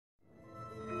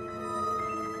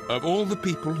Of all the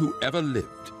people who ever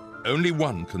lived, only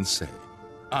one can say,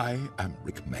 I am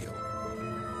Rik Mayall,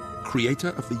 creator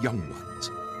of the young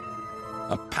ones,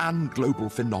 a pan-global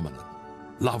phenomenon,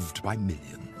 loved by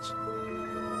millions.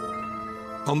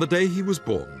 On the day he was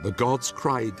born, the gods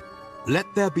cried, let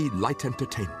there be light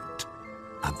entertainment,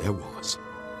 and there was.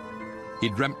 He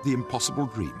dreamt the impossible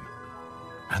dream,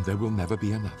 and there will never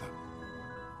be another.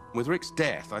 With Rik's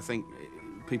death, I think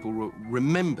people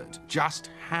remembered just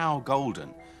how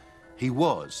golden he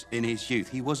was in his youth.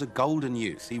 He was a golden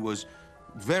youth. He was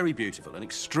very beautiful, an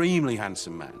extremely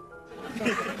handsome man.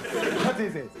 What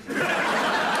is it?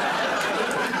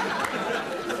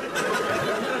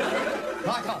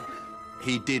 Right on.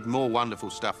 He did more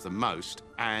wonderful stuff than most,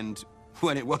 and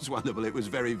when it was wonderful, it was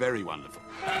very, very wonderful.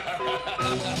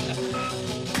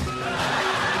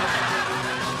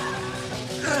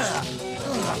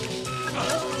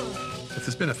 If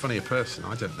there's been a funnier person,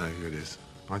 I don't know who it is.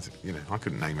 I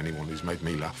couldn't name anyone who's made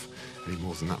me laugh any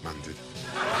more than that man did.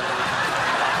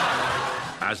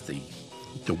 As the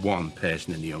one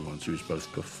person in the Young Ones who was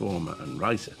both performer and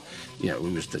writer, he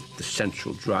was the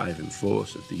central driving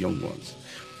force of the Young Ones.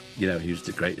 He was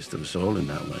the greatest of us all in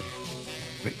that way.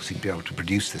 Rik seemed to be able to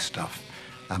produce this stuff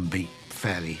and be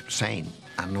fairly sane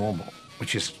and normal,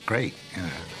 which is great,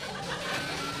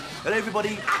 Hello,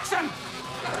 everybody, action!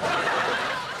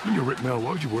 When you're Rik Mayall,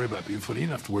 why would you worry about being funny? You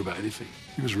didn't have to worry about anything.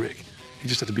 He was Rik. He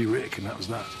just had to be Rik, and that was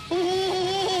that.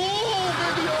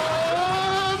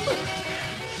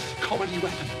 Comedy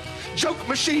weapon, joke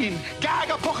machine, gag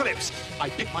apocalypse.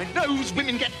 I pick my nose,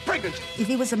 women get pregnant. If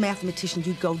he was a mathematician,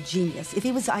 you'd go genius. If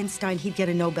he was Einstein, he'd get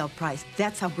a Nobel Prize.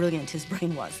 That's how brilliant his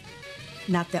brain was.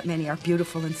 Not that many are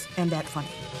beautiful and that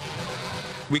funny.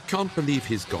 We can't believe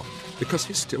he's gone because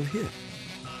he's still here.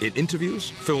 In interviews,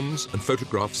 films, and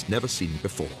photographs never seen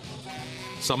before.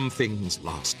 Some things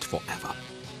last forever.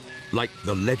 Like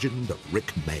the legend of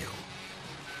Rik Mayall.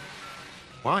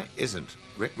 Why isn't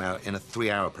Rik Mayall in a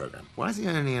 3-hour programme? Why is he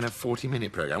only in a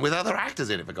 40-minute programme with other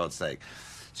actors in it, for God's sake?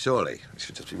 Surely it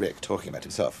should just be Rik talking about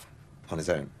himself on his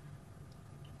own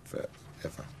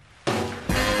forever.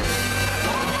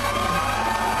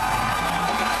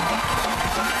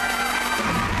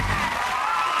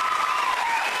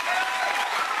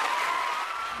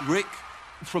 Rik,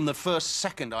 from the first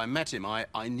second I met him, I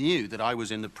knew that I was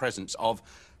in the presence of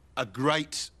a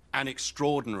great and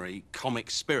extraordinary comic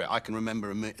spirit. I can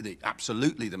remember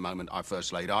absolutely the moment I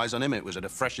first laid eyes on him. It was at a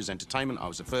Freshers' Entertainment. I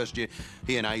was the first year.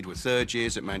 He and Aid were third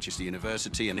years at Manchester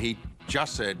University, and he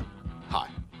just said, hi,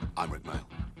 I'm Rik Mayall.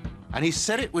 And he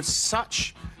said it with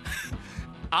such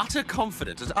utter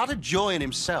confidence, utter joy in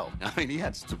himself. I mean, he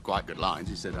had some quite good lines.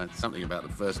 He said something about the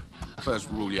first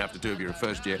rule you have to do if you're a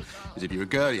first year is if you're a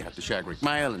girl, you have to shag Rik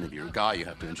Mayall, and if you're a guy, you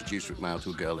have to introduce Rik Mayall to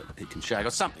a girl that he can shag,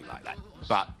 or something like that.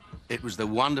 But it was the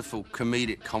wonderful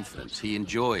comedic confidence. He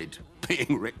enjoyed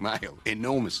being Rik Mayall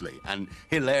enormously and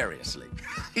hilariously.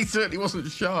 He certainly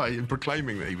wasn't shy in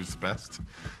proclaiming that he was the best.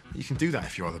 You can do that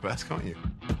if you are the best, can't you?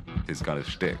 His kind of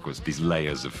shtick was these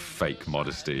layers of fake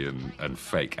modesty and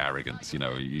fake arrogance.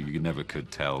 You never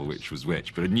could tell which was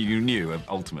which, but you knew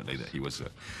ultimately that he was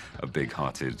a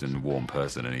big-hearted and warm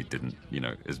person, and he didn't,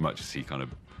 as much as he kind of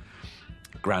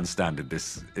grandstanded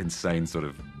this insane sort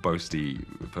of boasty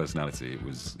personality,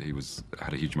 he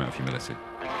had a huge amount of humility.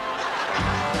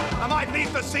 Am I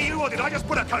pleased to see you, or did I just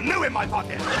put a canoe in my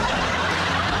pocket?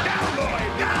 Down,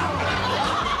 boy, down!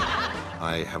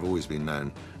 I have always been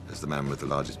known as the man with the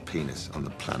largest penis on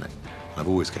the planet. I've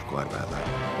always kept quiet about that.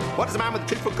 What does a man with a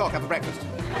 2-foot cock have for breakfast?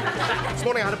 This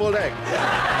morning I had a boiled egg.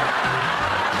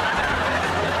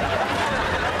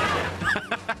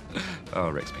 Oh,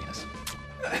 Rik's penis.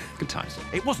 Good times.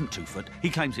 It wasn't 2 foot. He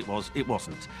claims it was. It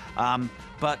wasn't.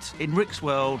 But in Rik's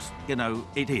world,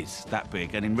 it is that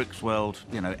big. And in Rik's world,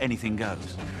 anything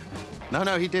goes.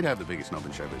 No, he did have the biggest knob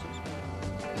in show business.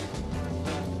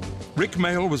 Rik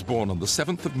Mayall was born on the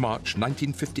 7th of March,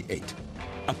 1958.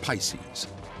 A Pisces,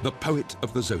 the poet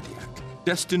of the zodiac,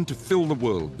 destined to fill the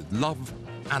world with love,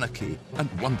 anarchy, and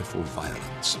wonderful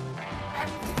violence.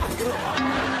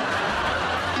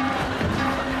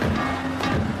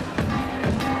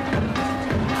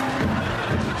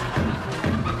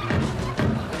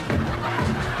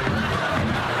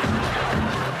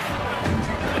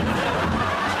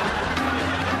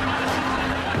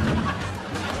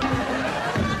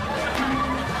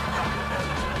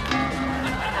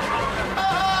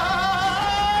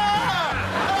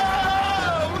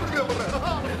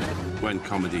 When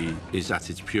comedy is at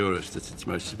its purest, at its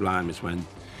most sublime, is when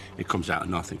it comes out of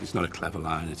nothing. It's not a clever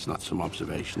line, it's not some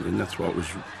observation, and that's what was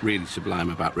really sublime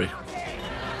about Rik.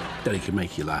 That he could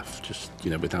make you laugh, just,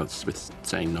 with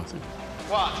saying nothing.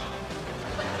 1,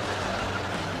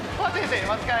 What is it?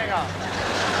 What's going on?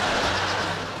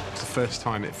 It's the first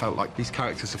time it felt like these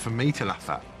characters are for me to laugh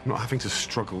at. I'm not having to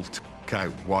struggle to work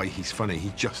out why he's funny. He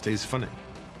just is funny.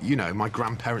 You know, my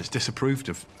grandparents disapproved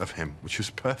of him, which was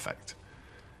perfect.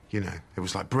 You know, it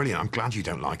was like, brilliant, I'm glad you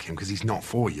don't like him, because he's not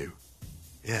for you.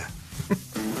 Yeah.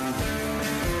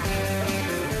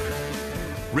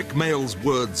 Rik Mayall's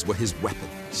words were his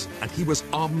weapons, and he was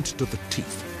armed to the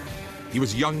teeth. He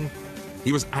was young,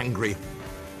 he was angry,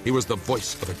 he was the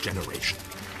voice of a generation.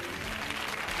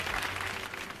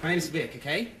 My name's Vic,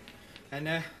 okay? And,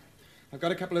 I've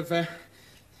got a couple of,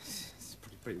 it's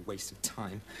probably a waste of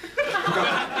time.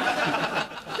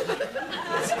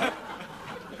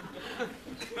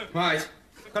 Right,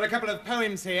 got a couple of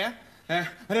poems here. I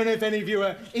don't know if any of you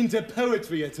are into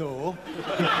poetry at all.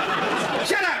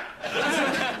 Shut up!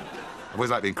 I've always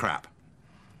liked being crap.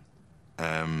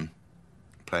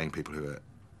 Playing people who are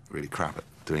really crap at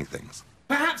doing things.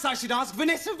 Perhaps I should ask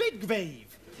Vanessa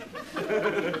Redgrave.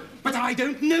 But I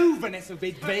don't know Vanessa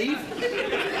Redgrave.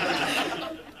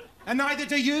 And neither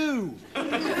do you,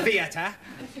 theatre.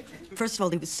 First of all,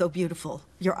 he was so beautiful.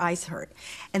 Your eyes hurt.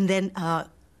 And then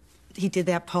he did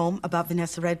that poem about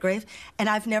Vanessa Redgrave, and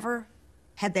I've never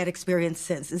had that experience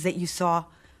since, is that you saw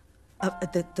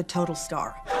the total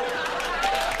star.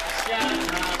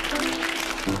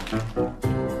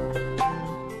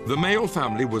 The Mayall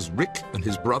family was Rik and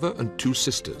his brother and 2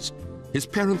 sisters. His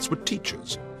parents were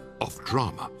teachers of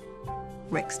drama.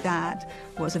 Rik's dad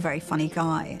was a very funny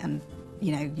guy and,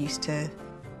 you know, used to,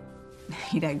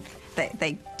 you know,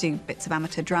 they do bits of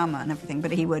amateur drama and everything,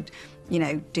 but he would, you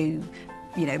know, do,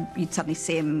 you know, you'd suddenly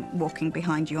see him walking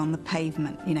behind you on the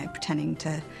pavement, you know, pretending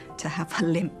to have a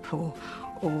limp or,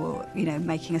 you know,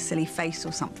 making a silly face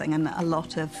or something, and a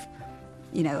lot of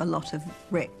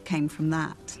Rik came from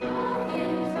that.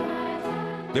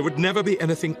 There would never be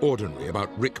anything ordinary about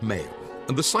Rik Mayall,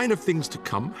 and the sign of things to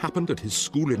come happened at his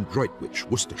school in Droitwich,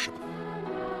 Worcestershire.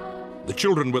 The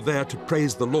children were there to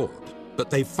praise the Lord, that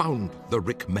they found the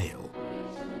Rik Mayall.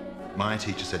 My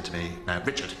teacher said to me, "Now,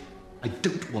 Richard, I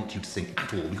don't want you to sing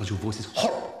at all because your voice is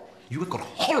horrible. You have got a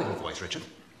horrible voice, Richard.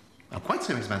 I'm quite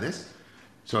serious about this.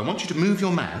 So I want you to move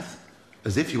your mouth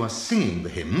as if you are singing the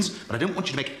hymns, but I don't want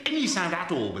you to make any sound at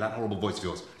all with that horrible voice of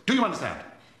yours. Do you understand?"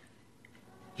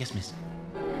 "Yes, miss."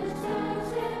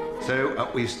 So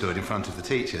up we stood in front of the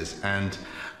teachers, and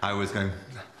I was going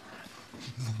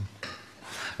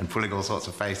and pulling all sorts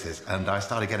of faces, and I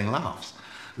started getting laughs,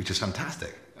 which was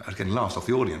fantastic. I was getting laughs off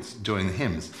the audience during the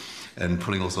hymns, and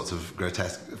pulling all sorts of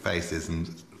grotesque faces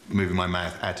and moving my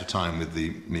mouth out of time with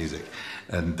the music,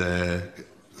 and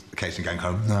occasionally going,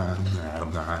 no, no,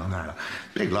 no, no.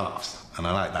 Big laughs, and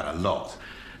I like that a lot.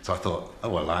 So I thought,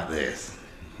 oh, I like this.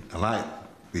 I like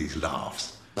these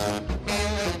laughs.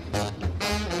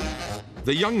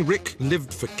 The young Rik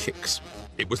lived for kicks.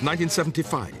 It was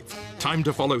 1975, time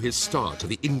to follow his star to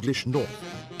the English north,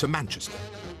 to Manchester,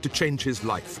 to change his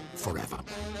life forever.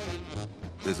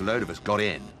 There's a load of us got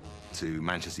in to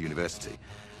Manchester University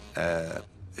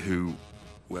who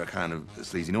were kind of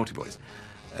sleazy naughty boys.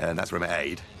 And that's where I met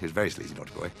Aid, who was a very sleazy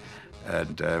naughty boy.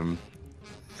 And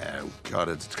got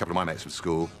a couple of my mates from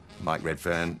school, Mike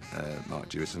Redfern, Mark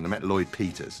Jewison, and I met Lloyd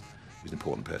Peters, who's an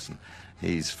important person.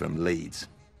 He's from Leeds.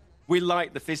 We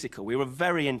liked the physical. We were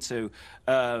very into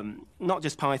not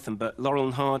just Python, but Laurel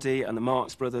and Hardy and the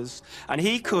Marx Brothers. And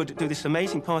he could do this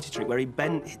amazing party trick where he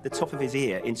bent the top of his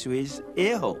ear into his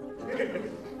ear hole.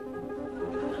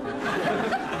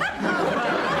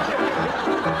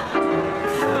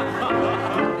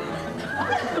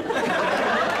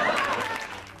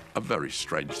 A very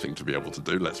strange thing to be able to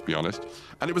do, let's be honest.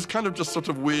 And it was kind of just sort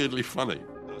of weirdly funny.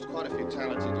 There was quite a few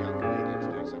talented young comedians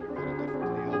doing something really different.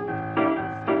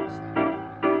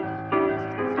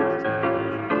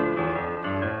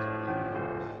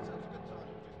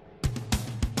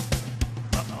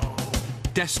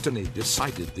 Destiny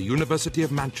decided the University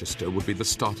of Manchester would be the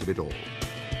start of it all.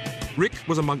 Rik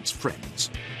was amongst friends.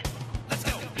 Let's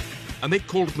go. And they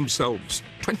called themselves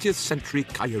 20th Century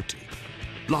Coyote.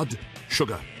 Blood,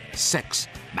 sugar, sex,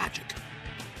 magic.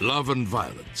 Love and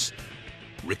violence.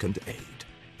 Rik and Aid.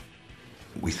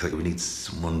 We thought we need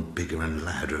someone bigger and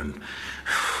louder and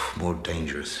more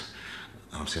dangerous.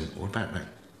 I was saying, what about that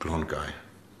blonde guy?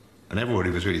 And everybody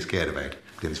was really scared of Aid.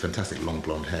 He had this fantastic long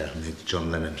blonde hair and he had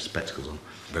John Lennon spectacles on.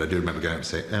 But I do remember going up and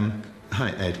say,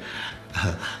 hi, Ed.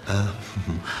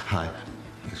 Hi.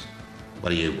 What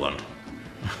do you want?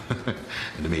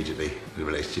 And immediately the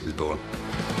relationship was born.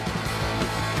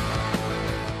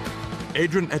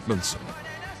 Adrian Edmondson,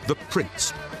 the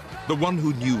prince, the one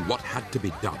who knew what had to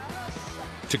be done.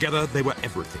 Together they were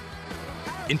everything,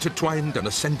 intertwined and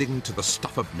ascending to the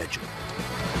stuff of legend.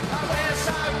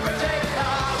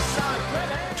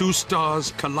 Two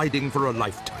stars colliding for a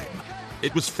lifetime.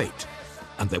 It was fate,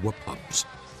 and there were pubs.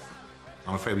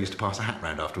 I'm afraid we used to pass a hat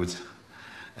round afterwards.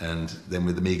 And then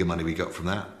with the meagre money we got from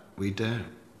that, we'd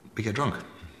get drunk.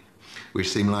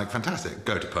 Which seemed like fantastic.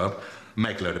 Go to pub,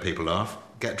 make a load of people laugh,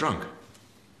 get drunk.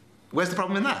 Where's the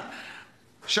problem in that?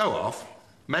 Show off,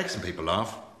 make some people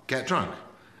laugh, get drunk.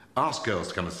 Ask girls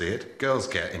to come and see it. Girls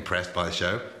get impressed by the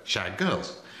show, shag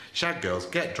girls. Shag girls,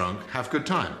 get drunk, have good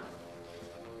time.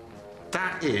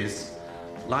 That is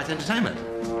light entertainment.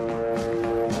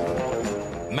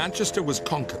 Manchester was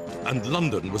conquered and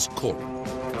London was cornered.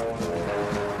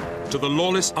 To the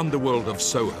lawless underworld of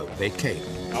Soho they came.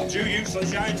 I'll do you,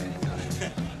 sunshine.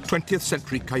 20th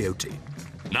Century Coyote.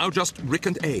 Now just Rick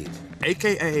and Aid,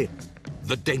 a.k.a.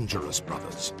 the Dangerous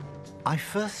Brothers. I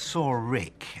first saw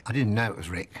Rick. I didn't know it was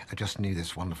Rick. I just knew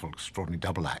this wonderful, extraordinary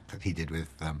double act that he did with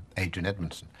Adrian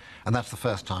Edmondson. And that's the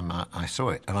first time I saw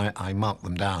it. And I marked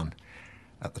them down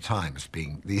at the time as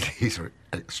being, these are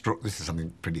this is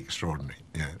something pretty extraordinary.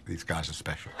 Yeah, these guys are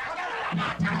special. Go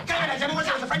ahead, gentlemen. What's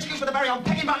it? The French goose with the very old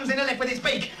pecking buttons in the lip with his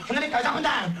beak, and then it goes up and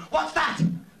down. What's that?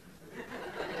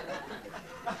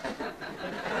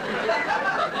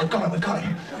 We've got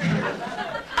it.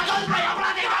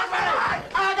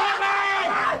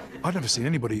 I'd never seen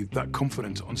anybody that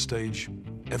confident on stage,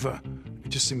 ever. It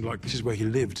just seemed like this is where he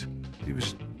lived. He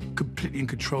was completely in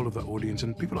control of that audience,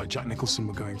 and people like Jack Nicholson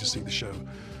were going to see the show.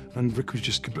 And Rick was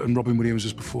just, and Robin Williams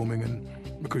was performing, and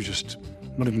Rick was just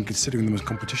not even considering them as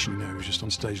competition, you know. He was just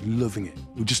on stage loving it.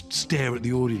 He would just stare at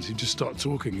the audience, he'd just start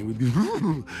talking, and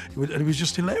and it was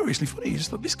just hilariously funny. He just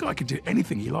thought, this guy could do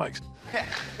anything he likes. Yeah,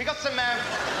 we got some, yeah,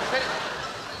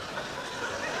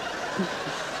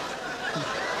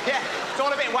 it's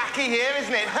all a bit wacky here,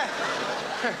 isn't it?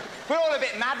 We're all a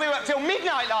bit mad. We were up till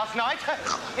midnight last night,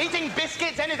 eating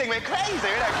biscuits, anything. We're crazy, we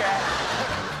don't care.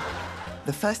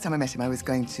 The first time I met him, I was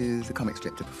going to the comic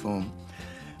strip to perform,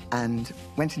 and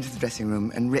went into the dressing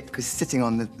room, and Rick was sitting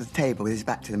on the table with his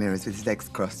back to the mirrors, with his legs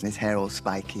crossed and his hair all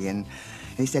spiky, and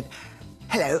he said,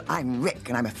 "Hello, I'm Rick,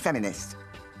 and I'm a feminist."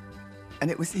 And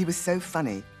he was so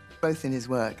funny, both in his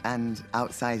work and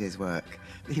outside his work.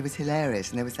 He was hilarious,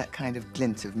 and there was that kind of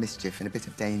glint of mischief and a bit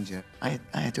of danger. I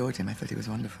adored him. I thought he was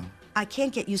wonderful. I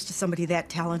can't get used to somebody that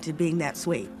talented being that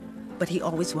sweet, but he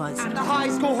always was. At the high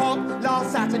school hop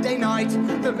last Saturday night,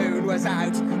 the moon was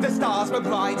out, the stars were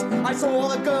bright. I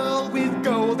saw a girl with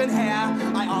golden hair.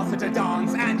 I asked her to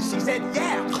dance, and she said,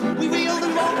 yeah. We wheeled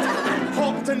and rocked, and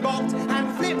hopped and bopped,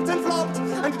 and flipped and flopped,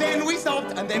 and then we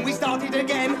stopped, and then we started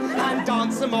again, and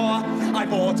danced some more. I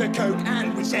bought a Coke,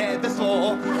 and we shared the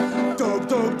floor. Dub,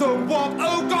 dub, dub, wop,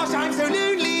 oh gosh, I'm so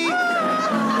lonely.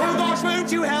 Oh gosh,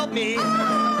 won't you help me?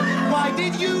 Why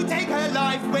did you take her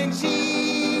life when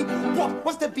she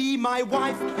was to be my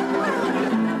wife?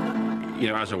 You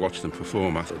know, as I watched them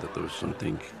perform, I thought that there was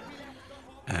something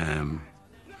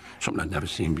I'd never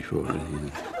seen before.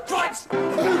 Right!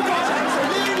 Oh gosh, I'm so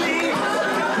lonely!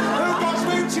 Oh gosh,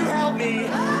 won't you help me?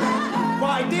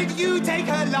 Why did you take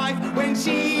her life when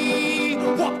she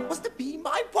was to be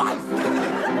my wife?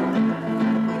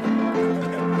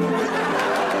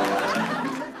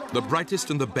 The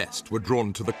brightest and the best were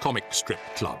drawn to the comic strip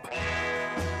club.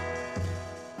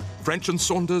 French and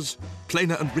Saunders,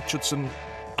 Kleiner and Richardson,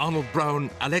 Arnold Brown,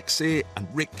 Alexei and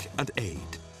Rick and Aid.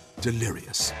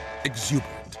 Delirious,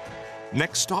 exuberant.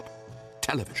 Next stop,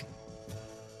 television.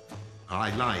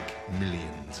 I like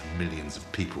millions and millions of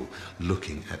people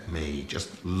looking at me,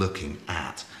 just looking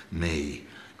at me,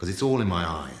 because it's all in my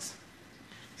eyes.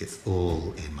 It's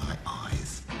all in my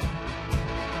eyes.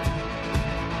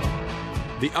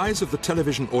 The eyes of the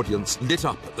television audience lit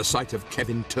up at the sight of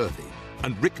Kevin Turvey,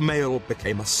 and Rik Mayall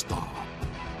became a star.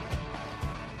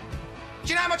 Do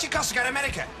you know how much it costs to go to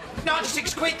America?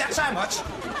 96 quid, that's how much.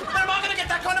 Where am I going to get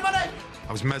that kind of money?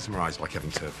 I was mesmerised by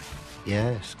Kevin Turvey.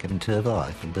 Yes, Kevin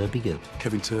Turvey from Birmingham.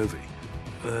 Kevin Turvey,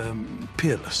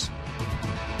 peerless.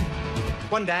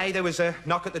 One day there was a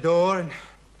knock at the door, and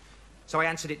so I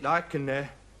answered it like, and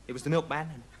it was the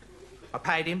milkman. And I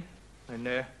paid him,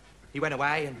 and he went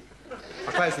away, and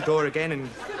I closed the door again and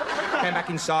came back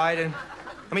inside, and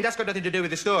I mean, that's got nothing to do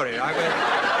with the story, right?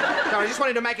 No, I just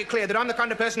wanted to make it clear that I'm the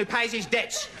kind of person who pays his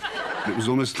debts. It was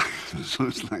almost like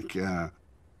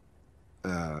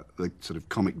sort of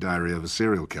comic diary of a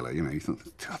serial killer, you know. You thought,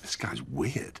 oh, this guy's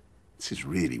weird. This is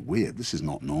really weird. This is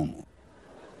not normal.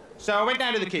 So I went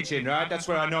down to the kitchen, right? That's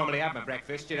where I normally have my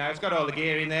breakfast, you know. It's got all the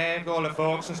gear in there, all the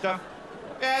forks and stuff.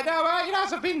 Yeah, no, you know,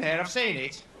 as I've been there, I've seen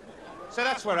it. So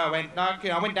that's where I went. Like, you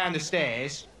know, I went down the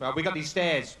stairs. Well, we got these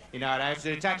stairs, you know, our house.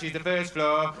 It attaches the first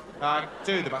floor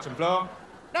to the bottom floor.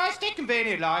 No, it's dead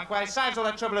convenient, like, where it saves all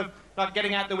that trouble of, like,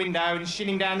 getting out the window and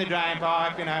shinning down the drain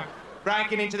pipe, you know,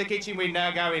 breaking into the kitchen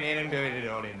window, going in and doing it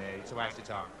all in there. It's a waste of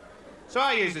time. So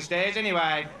I use the stairs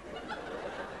anyway,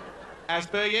 as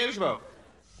per usual.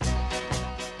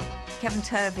 Kevin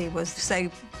Turvey was so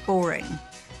boring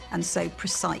and so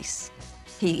precise.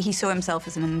 He saw himself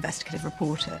as an investigative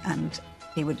reporter, and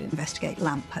he would investigate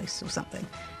lampposts or something.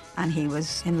 And he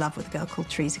was in love with a girl called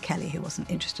Teresa Kelly, who wasn't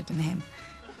interested in him.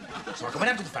 So I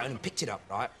went up to the phone and picked it up,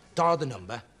 right? Dialed the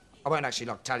number. I won't actually,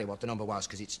 like, tell you what the number was,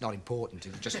 because it's not important.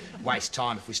 It'll just waste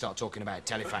time if we start talking about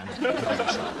telephone.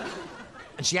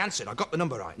 And she answered. I got the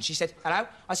number right. And she said, hello?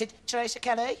 I said, Teresa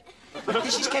Kelly,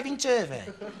 this is Kevin Turvey.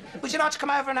 Would you like to come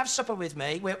over and have supper with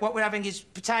me? What we're having is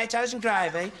potatoes and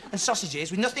gravy and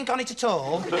sausages with nothing on it at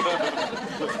all.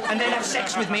 And then have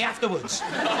sex with me afterwards.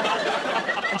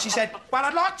 And she said, well,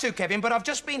 I'd like to, Kevin, but I've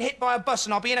just been hit by a bus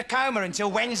and I'll be in a coma until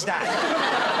Wednesday.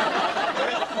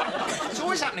 It's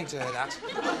always happening to her, that.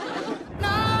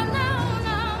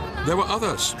 There were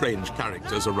other strange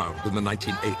characters around in the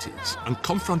 1980s, and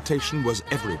confrontation was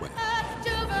everywhere.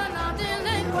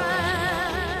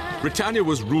 Britannia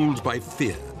was ruled by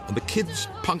fear, and the kids,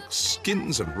 punks,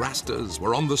 skins and rastas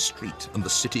were on the street, and the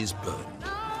cities burned.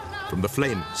 From the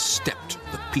flames stepped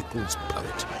the people's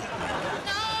poet.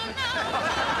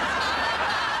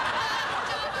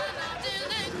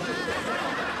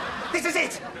 This is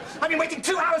it! I've been waiting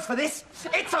 2 hours for this!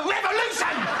 It's a revolution!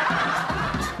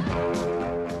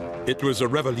 It was a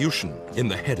revolution in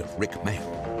the head of Rik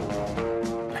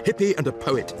Mayall. A hippie and a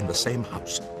poet in the same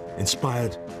house.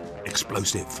 Inspired,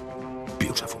 explosive,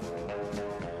 beautiful.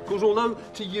 Because although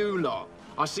to you lot,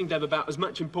 I seem to have about as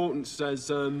much importance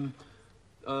as hippie.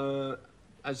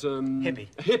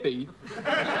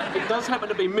 It does happen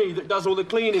to be me that does all the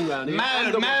cleaning round here.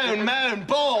 Moan,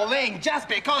 boring, just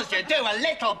because you do a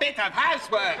little bit of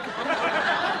housework.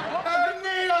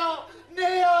 Oh,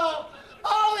 Neil!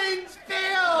 Orange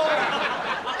Phil!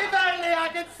 If only I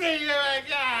could see you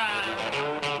again!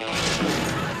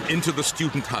 Into the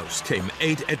student house came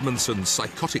Ade Edmondson's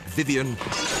psychotic Vivian,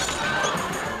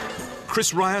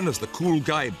 Chris Ryan as the cool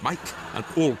guy Mike, and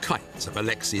all kinds of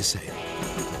Alexei Sale.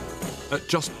 At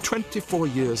just 24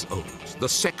 years old, the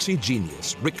sexy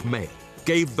genius Rik Mayall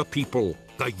gave the people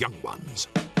the young ones.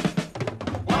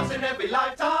 Once in every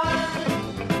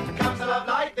lifetime comes a love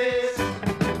like this.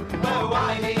 Oh,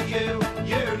 I need you,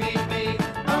 you need me.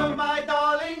 Oh, my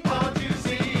darling, can't you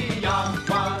see? Young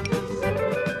ones.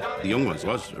 The Young Ones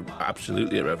was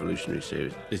absolutely a revolutionary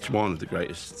series. It's one of the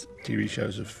greatest TV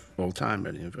shows of all time,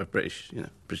 really, of British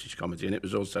comedy, and it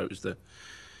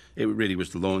really was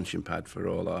the launching pad for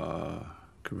all our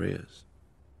careers.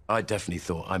 I definitely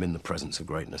thought I'm in the presence of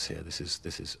greatness here. This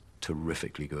is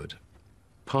terrifically good.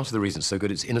 Part of the reason it's so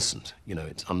good, it's innocent. You know,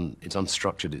 it's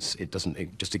unstructured. It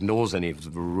just ignores any of the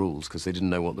rules because they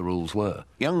didn't know what the rules were.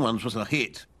 Young Ones was a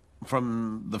hit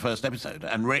from the first episode,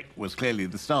 and Rik was clearly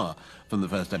the star from the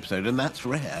first episode, and that's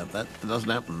rare. That doesn't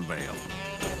happen very often.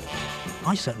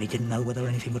 I certainly didn't know whether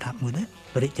anything would happen with it,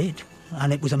 but it did.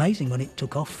 And it was amazing when it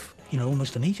took off, you know,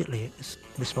 almost immediately. It was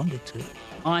responded to.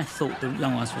 I thought The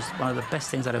Young Ones was one of the best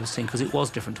things I'd ever seen because it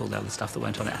was different to all the other stuff that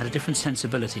went on. It had a different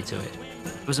sensibility to it.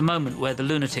 There was a moment where the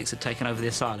lunatics had taken over the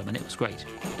asylum and it was great.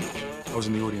 I was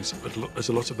in the audience at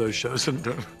a lot of those shows, and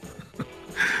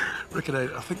Rik and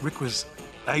Ade, I think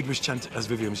Ade was chanting, as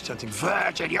Vivian was chanting,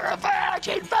 "Virgin, you're a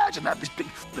virgin, virgin!" They had this big,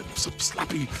 sort of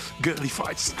slappy, girly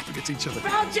fight, slapping at each other.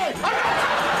 Virgin!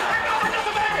 I'm not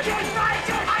a virgin!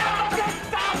 Virgin!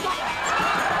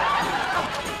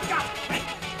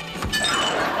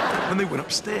 And they went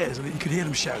upstairs, and you could hear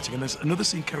them shouting, and there's another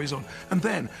scene carries on, and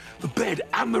then the bed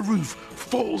and the roof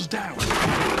falls down.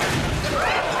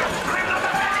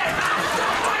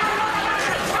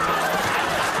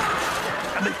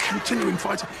 And they're continuing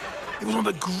fighting. It was one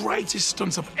of the greatest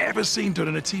stunts I've ever seen done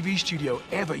in a TV studio,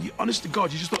 ever. Honest to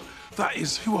God, you just thought,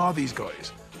 who are these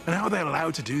guys? And how are they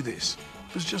allowed to do this?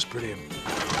 It was just brilliant.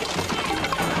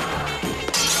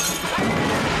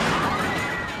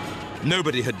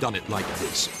 Nobody had done it like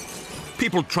this.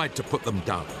 People tried to put them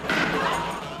down.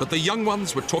 But the young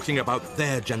ones were talking about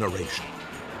their generation.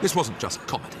 This wasn't just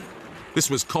comedy. This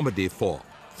was comedy for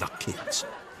the kids.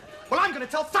 Well, I'm going to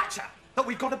tell Thatcher that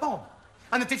we've got a bomb.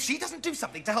 And that if she doesn't do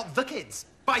something to help the kids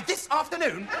by this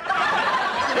afternoon,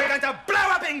 we're going to blow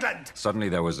up England! Suddenly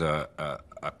there was a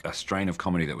strain of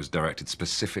comedy that was directed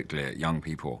specifically at young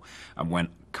people and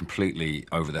went completely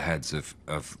over the heads of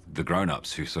the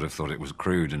grown-ups who sort of thought it was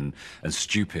crude and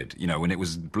stupid, you know, when it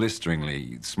was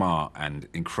blisteringly smart and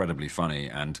incredibly funny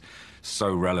and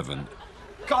so relevant.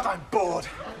 God, I'm bored.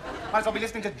 Might as well be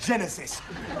listening to Genesis.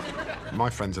 My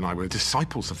friends and I were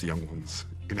disciples of the Young Ones.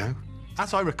 you know?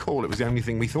 As I recall, it was the only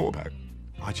thing we thought about.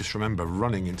 I just remember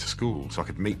running into school so I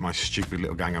could meet my stupid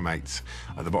little gang of mates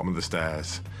at the bottom of the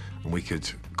stairs, and we could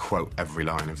quote every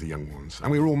line of the young ones.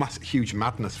 And we were all huge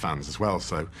Madness fans as well,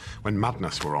 so when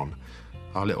Madness were on,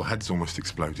 our little heads almost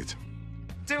exploded.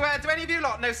 Do any of you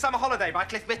lot know Summer Holiday by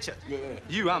Cliff Richard? Yeah.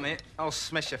 You hum it, I'll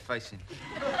smash your face in.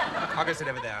 I'll go sit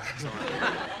over there.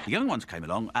 The young ones came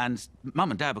along, and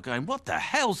Mum and Dad were going, "What the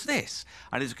hell's this?"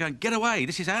 And they were going, "Get away,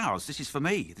 this is ours, this is for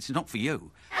me, this is not for you."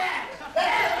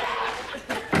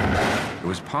 It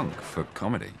was punk for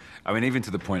comedy. I mean, even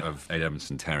to the point of Ed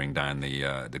Edmondson tearing down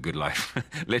the Good Life,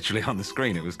 literally on the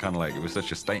screen. It was kind of like, it was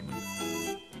such a statement.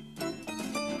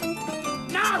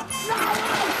 No!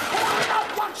 I'm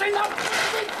not watching the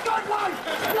Good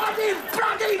Life! Bloody!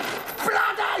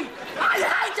 I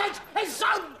hate it! It's so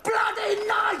bloody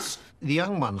nice! The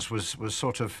Young Ones was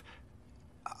sort of,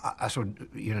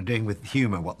 doing with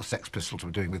humour what the Sex Pistols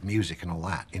were doing with music and all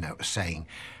that, saying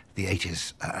the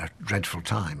 80s are a dreadful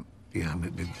time. We've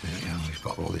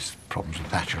got all these problems with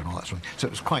Thatcher and all that sort of thing. So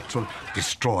it was quite sort of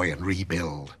destroy and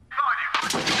rebuild.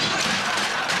 Did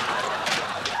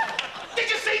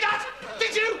you see that?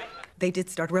 Did you? They did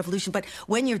start a revolution, but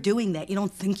when you're doing that, you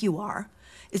don't think you are.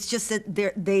 It's just that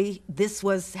this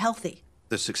was healthy.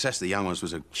 The success of the Young Ones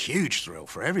was a huge thrill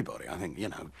for everybody, I think,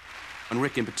 And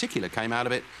Rik in particular came out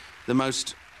of it the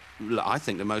most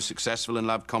successful and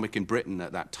loved comic in Britain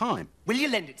at that time. Will you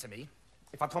lend it to me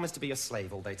if I promise to be your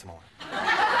slave all day tomorrow?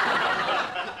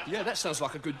 Yeah, that sounds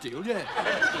like a good deal, yeah.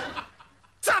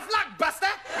 Tough luck, Buster!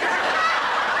 I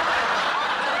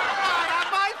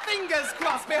have my fingers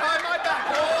crossed behind my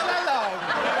back all along.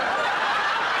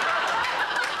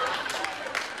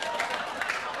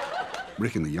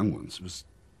 Rik and the Young Ones was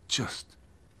just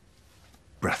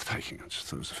breathtaking. I just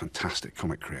thought it was a fantastic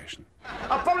comic creation.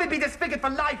 I'll probably be disfigured for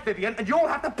life, Vivian, and you'll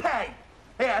have to pay.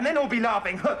 Yeah, and then all be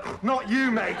laughing. Not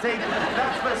you, matey.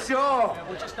 That's for sure. Yeah,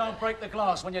 well, just don't break the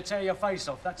glass when you tear your face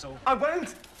off, that's all. I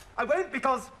won't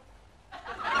because...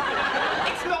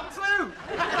 it's not true.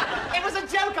 It was a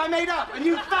joke I made up, and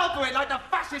you fell for it like the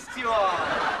fascists you are.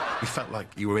 You felt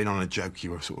like you were in on a joke. You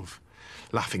were sort of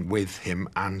laughing with him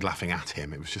and laughing at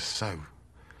him. It was just so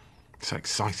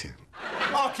exciting.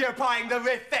 Occupying the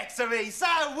refectory, so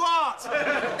what?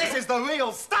 This is the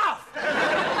real stuff.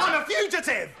 I'm a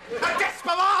fugitive, a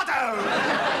desperado.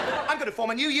 I'm going to form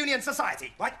a new union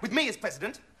society, right, with me as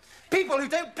president. People who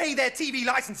don't pay their TV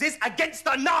licenses against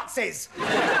the Nazis.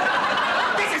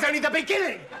 This is only the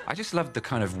beginning. I just loved the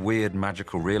kind of weird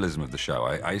magical realism of the show.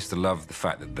 I used to love the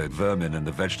fact that the vermin and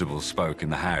the vegetables spoke in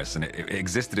the house, and it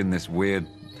existed in this weird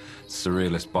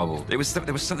surrealist bubble. There was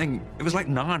something, it was like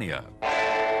Narnia.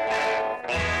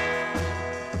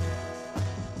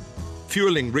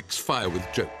 Fueling Rik's fire with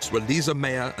jokes were Lisa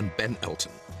Mayer and Ben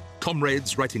Elton,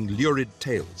 comrades writing lurid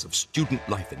tales of student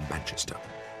life in Manchester.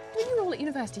 When you were all at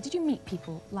university, did you meet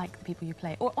people like the people you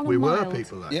play? Or on a We mild... were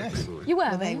people like Yes. people. You were?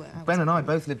 Well, they were. were. Ben and I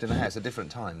both lived in a house at different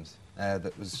times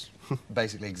that was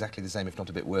basically exactly the same, if not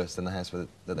a bit worse, than the house that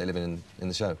they live in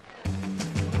the show.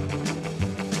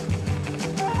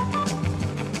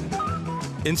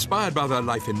 Inspired by their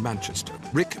life in Manchester,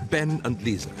 Rik, Ben and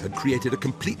Lisa had created a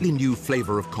completely new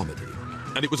flavour of comedy.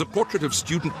 And it was a portrait of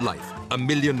student life a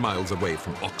million miles away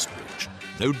from Oxbridge.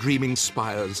 No dreaming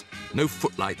spires, no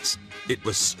footlights. It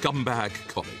was scumbag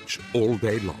college all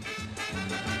day long.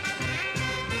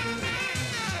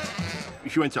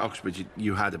 If you went to Oxbridge,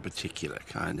 you had a particular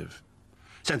kind of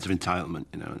sense of entitlement,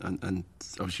 and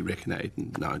obviously Rik and Ed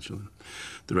and Nigel and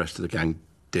the rest of the gang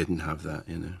didn't have that,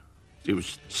 It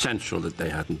was central that they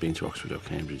hadn't been to Oxford or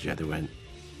Cambridge yet. They weren't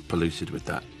polluted with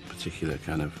that particular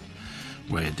kind of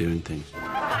way of doing things.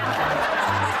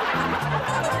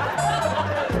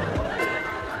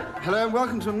 Hello and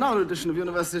welcome to another edition of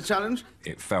University Challenge.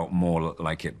 It felt more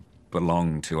like it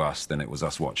belonged to us than it was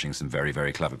us watching some very,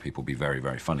 very clever people be very,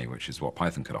 very funny, which is what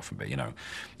Python could often be.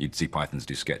 You'd see Pythons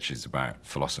do sketches about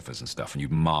philosophers and stuff, and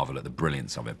you'd marvel at the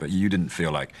brilliance of it, but you didn't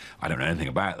feel like, I don't know anything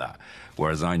about that.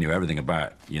 Whereas I knew everything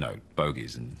about,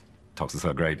 bogies and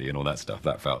Toxic Grady and all that stuff.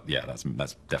 That felt, yeah, that's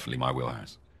definitely my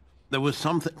wheelhouse. There was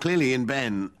something, clearly in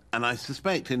Ben, and I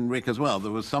suspect in Rik as well, there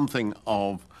was something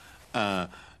of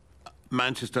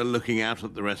Manchester looking out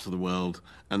at the rest of the world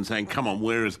and saying, come on,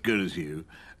 we're as good as you.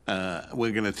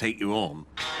 We're going to take you on.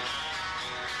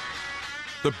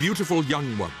 The beautiful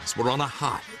young ones were on a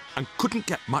high and couldn't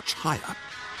get much higher.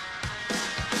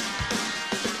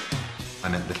 I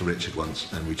met Little Richard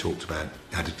once, and we talked about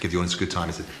how to give the audience a good time.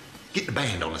 He said, get the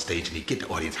band on the stage and you get the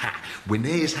audience high. When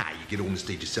they're as high, you get on the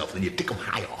stage yourself, and then you take them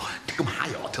higher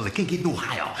till they can't get no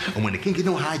higher. And when they can't get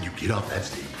no higher, you get off that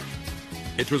stage.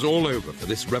 It was all over for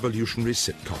this revolutionary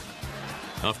sitcom.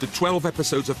 After 12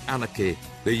 episodes of anarchy,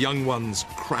 the young ones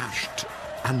crashed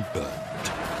and burned.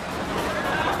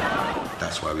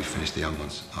 That's why we finished The Young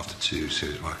Ones after 2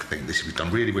 series. I think we've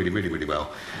done really, really, really, really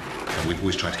well. And we've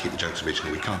always tried to keep the jokes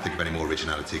original. We can't think of any more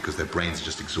originality because their brains are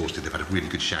just exhausted. They've had a really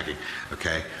good shagging,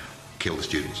 OK? Kill the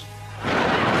students.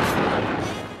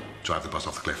 Drive the bus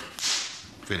off the cliff.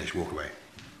 Finish, walk away.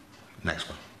 Next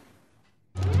one.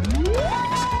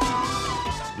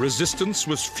 Resistance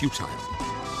was futile.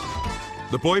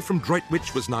 The boy from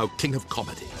Droitwich was now king of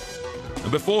comedy.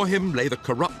 And before him lay the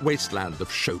corrupt wasteland of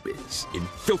showbiz in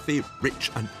filthy, rich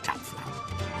and tap-flap.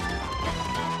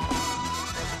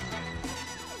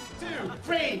 2,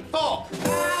 3, 4.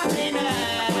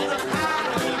 Happiness,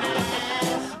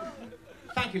 happiness.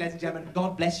 Thank you, ladies and gentlemen.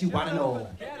 God bless you one and all.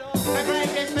 The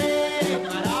greatest thing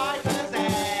that I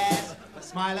possess. The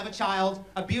smile of a child,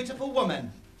 a beautiful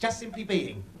woman, just simply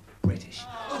being British.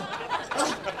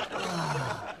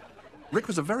 Rik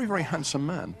was a very, very handsome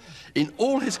man. In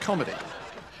all his comedy,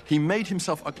 he made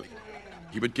himself ugly.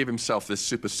 He would give himself this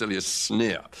supercilious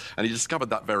sneer, and he discovered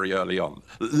that very early on,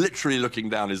 literally looking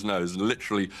down his nose and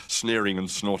literally sneering and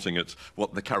snorting at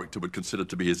what the character would consider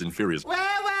to be his inferiors.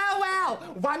 Well, well, well,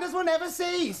 wonders will never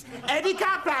cease. Eddie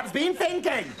Caplab's been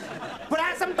thinking. Put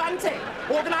out some bunting,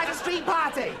 organise a street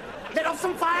party, let off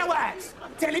some fireworks,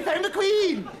 telephone the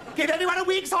Queen, give everyone a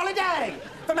week's holiday.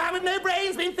 The man with no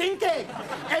brain's been thinking.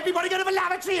 Everybody go to the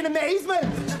lavatory in amazement.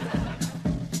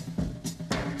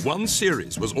 One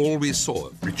series was all we saw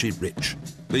of Richie Rich.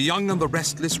 The young and the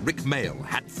restless Rik Mayall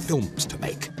had films to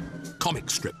make. Comic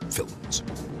strip films.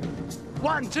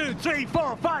 1, 2, 3,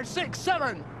 4, 5, 6,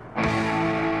 7.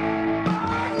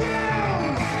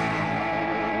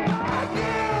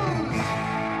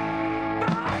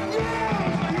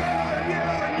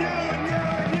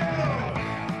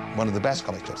 One of the best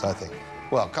comic strips, I think.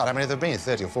 Well, God, how many have there been?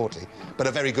 30 or 40. But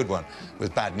a very good one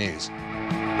with Bad News.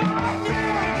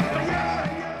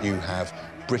 You have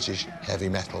British heavy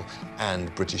metal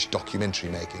and British documentary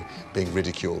making being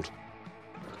ridiculed.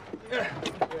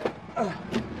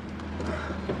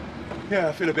 Yeah,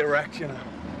 I feel a bit wrecked, you know.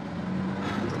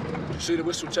 Did you see the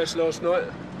whistle test last night?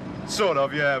 Sort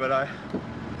of, yeah, but I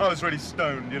was really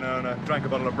stoned, you know, and I drank a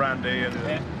bottle of brandy and...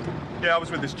 Yeah, I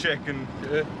was with this chick and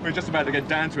we were just about to get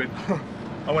down to it.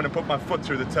 I went and put my foot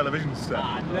through the television set.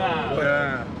 Ah, no!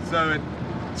 Yeah, so it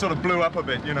sort of blew up a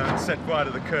bit, you know, and set fire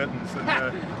to the curtains and,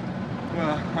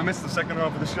 well, I missed the second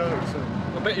half of the show, so...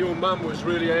 I bet your mum was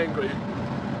really angry.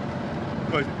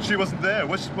 Well, she wasn't there.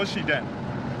 Was she dead?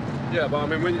 Yeah, but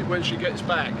I mean, when she gets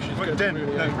back, she's going to be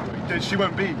really angry. She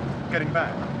won't be getting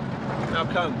back. How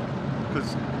come?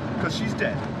 Because she's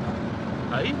dead.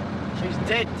 Hey? She's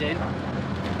dead, then.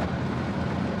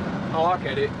 Oh, I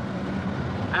get it.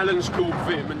 Alan's called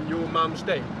Vim and your mum's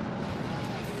dead.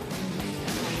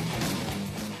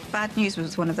 Bad News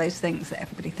was one of those things that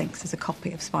everybody thinks is a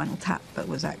copy of Spinal Tap, but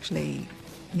was actually,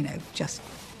 you know, just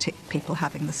people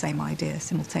having the same idea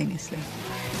simultaneously.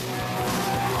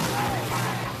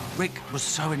 Rik was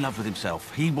so in love with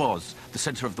himself. He was the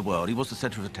centre of the world. He was the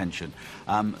centre of attention.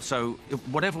 So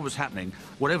whatever was happening,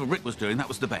 whatever Rik was doing, that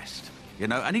was the best, you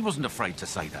know? And he wasn't afraid to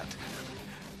say that.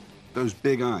 Those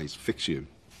big eyes fix you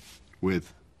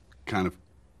with kind of,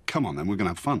 come on then, we're going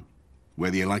to have fun,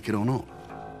 whether you like it or not.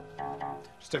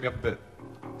 Just take me up a bit.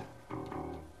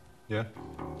 Yeah?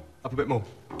 Up a bit more.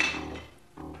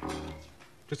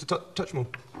 Just a touch more.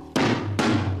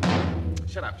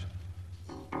 Shut up.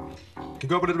 Can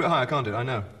go up a little bit higher, can't it? I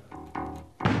know.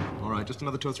 All right, just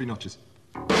another 2 or 3 notches.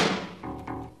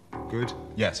 Good.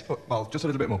 Yes. Oh, well, just a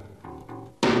little bit more.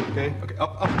 Okay, okay.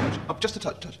 Up a touch. Up just a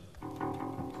touch.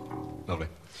 Lovely.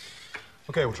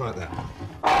 Okay, we'll try it there.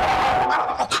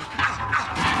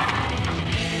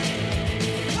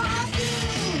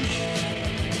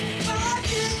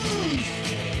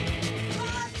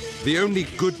 The only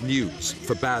good news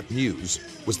for Bad News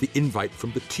was the invite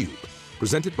from the Tube,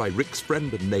 presented by Rik's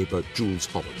friend and neighbour, Jules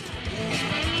Holland.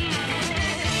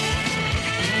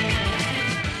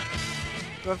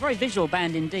 We're a very visual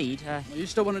band indeed. You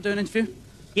still want to do an interview?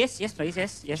 Yes, please,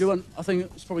 yes. Do you want... I think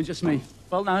it's probably just me.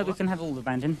 Well, no, we can have all the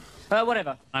band in.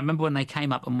 Whatever. I remember when they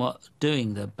came up and were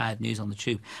doing the Bad News on the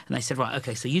Tube, and they said, right,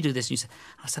 OK, so you do this, and you said,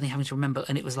 I was suddenly having to remember,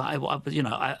 and it was like, you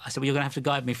know, I said, well, you're going to have to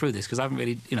guide me through this, because I haven't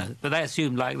really, you know, but they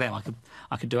assumed, like them,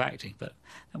 I could do acting, but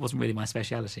that wasn't really my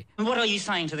speciality. And what are you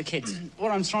saying to the kids?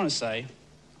 What I'm trying to say,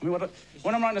 I mean,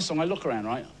 when I'm writing a song, I look around,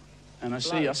 right, and I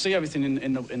see everything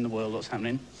in the world that's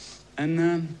happening,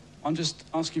 and I'm just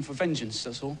asking for vengeance,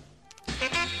 that's all.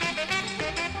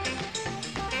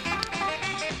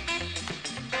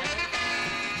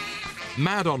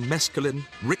 Mad on mescaline,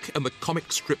 Rik and the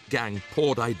comic strip gang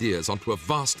poured ideas onto a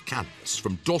vast canvas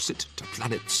from Dorset to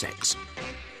Planet Sex.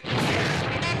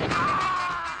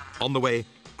 On the way,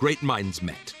 great minds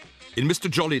met. In Mr.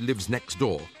 Jolly Lives Next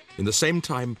Door, in the same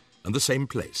time and the same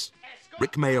place,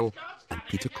 Rik Mayall and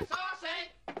Peter Cook.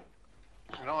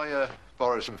 Can I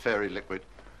borrow some fairy liquid?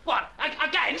 What?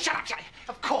 Again? Shut up,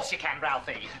 Of course you can,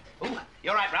 Ralphie. Ooh,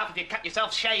 you're right, Ralph, if you cut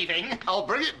yourself shaving. I'll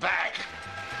bring it back.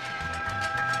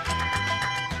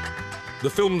 The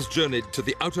films journeyed to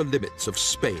the outer limits of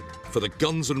Spain for the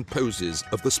guns and poses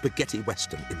of the spaghetti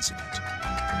western incident.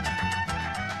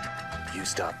 You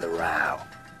start the row.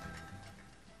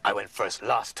 I went first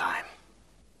last time.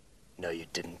 No, you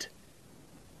didn't.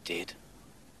 Did.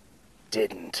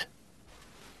 Didn't.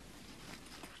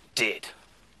 Did.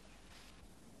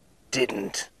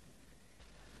 Didn't.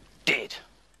 Did.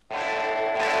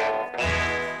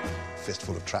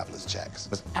 Fistful of Traveller's Checks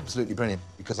was absolutely brilliant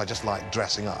because I just like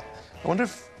dressing up. I wonder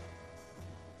if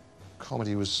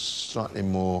comedy was slightly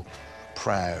more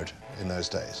proud in those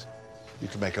days. You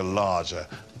could make a larger,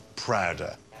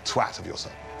 prouder twat of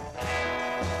yourself.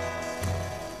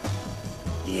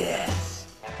 Yes.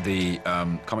 The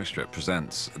comic strip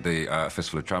presents the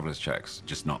Fistful of Traveller's Checks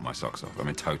just knocked my socks off. I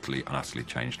mean, totally and utterly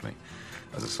changed me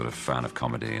as a sort of fan of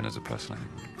comedy and as a person.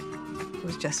 It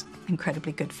was just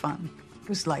incredibly good fun. It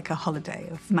was like a holiday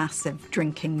of massive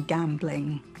drinking,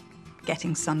 gambling,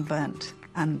 getting sunburnt,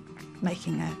 and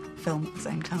making a film at the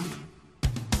same time.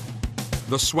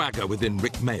 The swagger within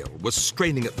Rik Mayall was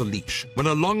straining at the leash when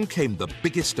along came the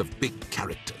biggest of big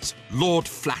characters, Lord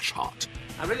Flashheart.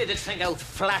 I really did think old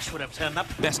Flash would have turned up.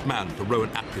 Best man for Rowan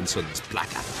Atkinson's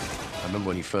Blackadder. I remember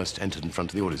when he first entered in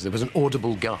front of the audience, there was an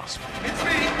audible gasp. It's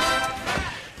me!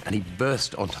 And he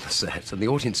burst onto the set, and the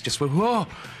audience just went, whoa,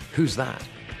 who's that?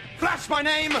 Flash by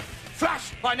name,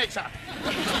 Flash by nature.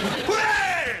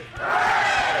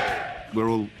 We're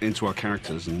all into our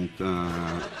characters and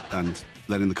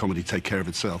letting the comedy take care of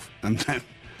itself. And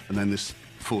then this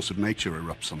force of nature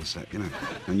erupts on the set, you know,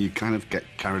 and you kind of get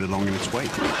carried along in its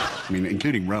wake. I mean,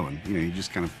 including Rowan, you know, you're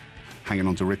just kind of hanging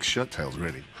on to Rick's shirt tails,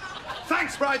 really.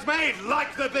 Thanks, bridesmaid.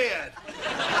 Like the beard.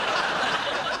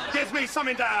 Gives me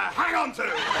something to hang on to.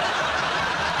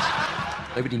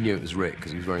 Nobody knew it was Rik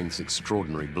because he was wearing this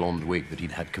extraordinary blonde wig that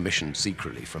he'd had commissioned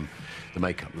secretly from the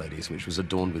makeup ladies, which was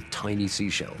adorned with tiny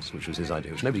seashells, which was his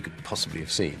idea, which nobody could possibly have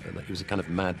seen. But he was a kind of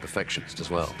mad perfectionist as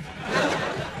well.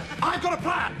 I've got a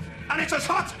plan, and it's as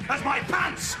hot as my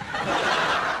pants.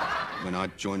 When I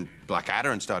joined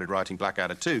Blackadder and started writing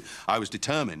Blackadder 2, I was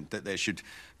determined that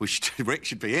Rik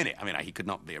should be in it. I mean, he could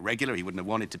not be a regular, he wouldn't have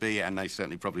wanted to be, and they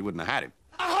certainly probably wouldn't have had him.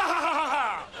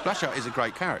 Flashheart is a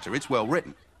great character. It's well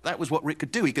written. That was what Rik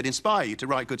could do. He could inspire you to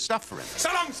write good stuff for him.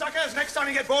 So long, suckers. Next time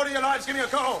you get bored of your lives, give me a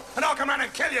call, and I'll come round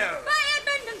and kill you. Bye,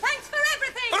 Edmund, and thanks for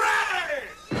everything. Hooray!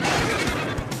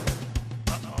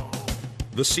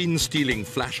 The scene-stealing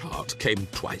Flashheart came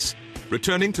twice,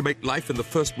 returning to make life in the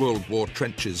First World War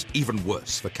trenches even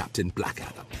worse for Captain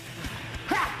Blackadder.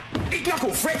 Ha! Eat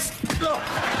knuckle, Fritz!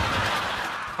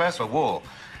 First World War,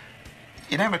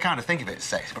 you never kind of think of it as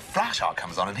sex, but Flashheart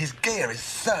comes on and his gear is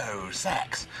so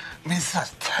sex. I mean, it's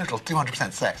just total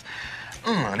 200% sex.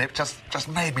 And it just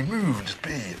made me move and just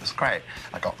be. It was great.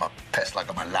 I got my pistol, I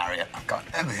got my lariat, I've got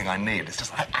everything I need. It's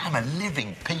just, I'm a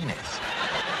living penis.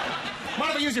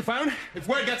 Mind if I use your phone? If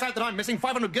word gets out that I'm missing,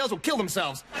 500 girls will kill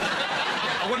themselves.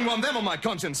 I wouldn't want them on my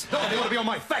conscience. No, they ought to be on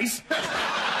my face.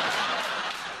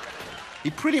 He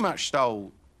pretty much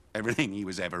stole everything he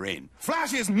was ever in.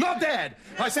 Flash is not dead.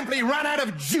 I simply ran out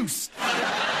of juice.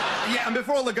 Yeah, and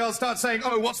before all the girls start saying,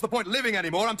 oh, what's the point living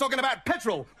anymore, I'm talking about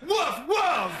petrol. Woof,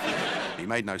 woof! He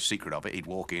made no secret of it. He'd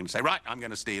walk in and say, right, I'm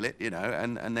going to steal it, you know,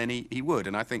 and then he would.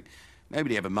 And I think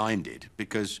nobody ever minded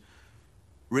because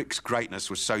Rick's greatness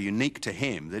was so unique to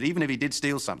him that even if he did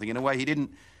steal something, in a way, he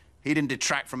didn't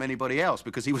detract from anybody else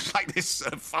because he was like this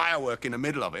firework in the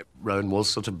middle of it. Rowan was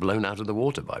sort of blown out of the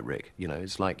water by Rik. You know,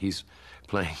 it's like he's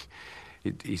playing...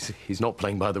 He's not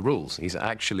playing by the rules. He's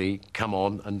actually come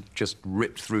on and just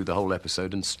ripped through the whole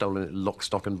episode and stolen it lock,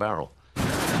 stock and barrel.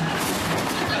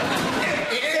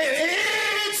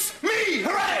 It's me!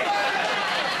 Hooray!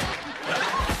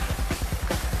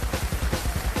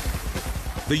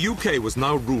 The UK was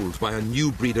now ruled by a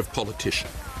new breed of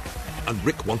politician, and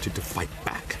Rik wanted to fight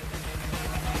back.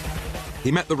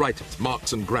 He met the writers,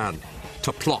 Marx and Gran,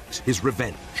 to plot his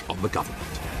revenge on the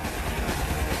government.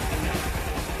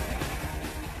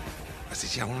 I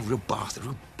said, yeah, I want a real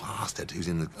bastard who's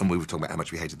in the... And we were talking about how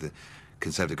much we hated the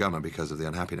Conservative government because of the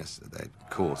unhappiness that they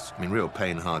caused. I mean, real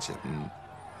pain, hardship and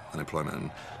unemployment,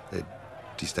 and they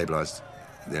destabilised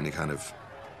the only kind of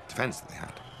defence that they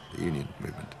had, the union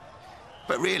movement.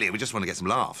 But really, we just want to get some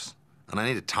laughs. And I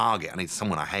need a target. I need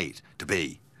someone I hate to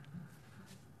be.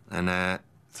 And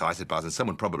so I said, Buzz, and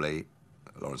someone probably,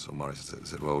 Lawrence or Morris,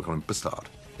 said, well, we'll call him Bastard.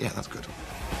 Yeah, that's good.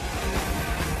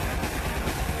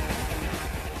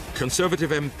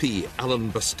 Conservative MP Alan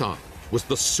Bastard was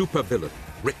the supervillain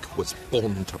Rik was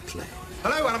born to play.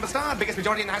 Hello, Alan Bastard, biggest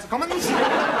majority in the House of Commons.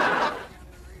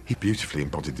 He beautifully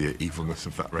embodied the evilness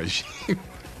of that regime.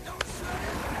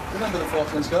 Remember the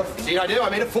Falkland stuff? See, I do. I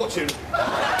made a fortune.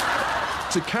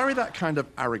 To carry that kind of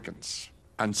arrogance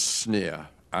and sneer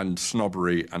and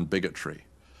snobbery and bigotry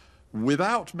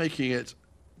without making it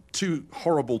too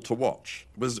horrible to watch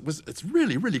it's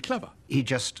really, really clever. He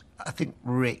just, I think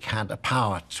Rik had a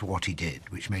power to what he did,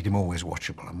 which made him always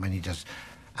watchable. And when he does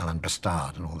Alan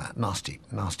Bastard and all that, nasty,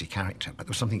 nasty character, but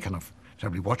there was something kind of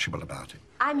terribly watchable about it.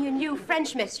 I'm your new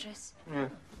French mistress.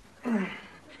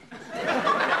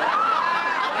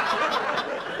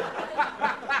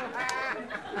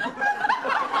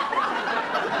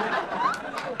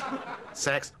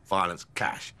 Sex, violence,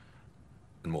 cash,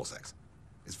 and more sex.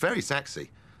 It's very sexy,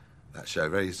 that show.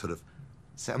 Very sort of...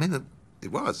 I mean,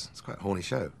 it was. It's quite a horny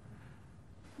show.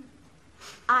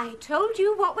 I told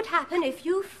you what would happen if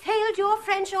you failed your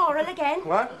French oral again.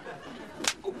 What?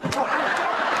 It's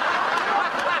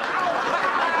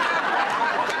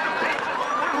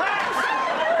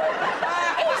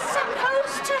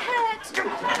supposed to hurt. You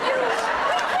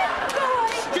wicked boy.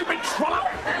 Stupid swallow!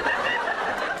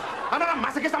 I'm not a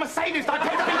masochist, I'm a sadist. I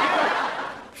pay to be you.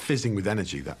 Fizzing with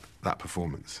energy, that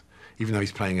performance. Even though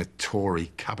he's playing a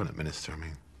Tory cabinet minister, I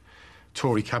mean,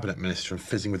 Tory cabinet minister and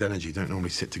fizzing with energy don't normally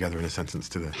sit together in a sentence,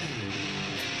 do they?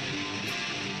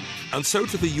 And so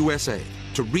to the USA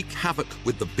to wreak havoc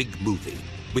with the big movie,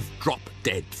 with Drop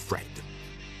Dead Fred.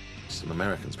 Some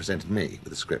Americans presented me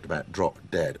with a script about Drop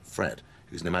Dead Fred,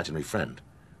 who's an imaginary friend,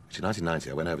 which in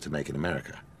 1990 I went over to make in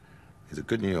America. These are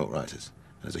good New York writers,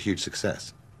 and it's a huge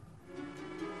success.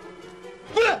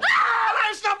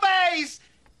 That's not face!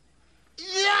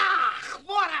 Yeah!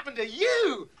 What happened to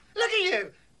you? Look at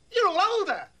you! You're all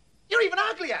older. You're even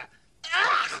uglier.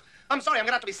 Ugh! I'm sorry, I'm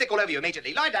gonna have to be sick all over you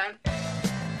immediately. Lie down.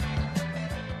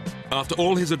 After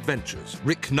all his adventures,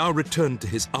 Rik now returned to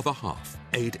his other half,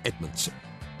 Ade Edmondson.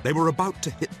 They were about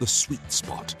to hit the sweet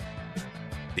spot.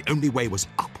 The only way was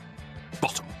up,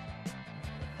 bottom.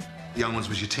 The Young Ones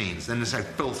was your teens, then So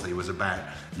Filthy was about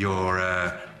your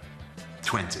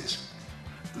 20s.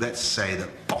 Let's say that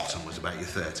Bottom was about your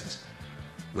 30s,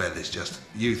 where there's just,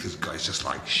 youth is just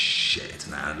like shit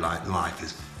now, like life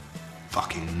is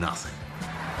fucking nothing.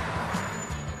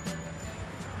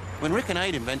 When Rik and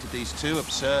Ade invented these two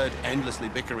absurd, endlessly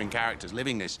bickering characters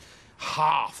living this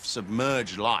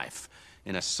half-submerged life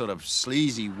in a sort of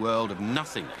sleazy world of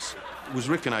nothingness, it was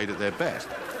Rik and Ade at their best.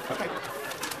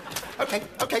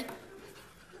 Okay.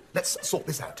 Let's sort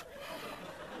this out.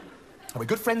 Are we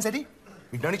good friends, Eddie?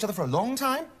 We've known each other for a long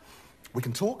time. We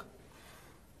can talk.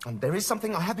 And there is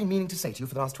something I have been meaning to say to you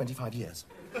for the last 25 years.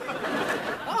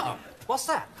 Oh, what's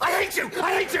that? I hate you!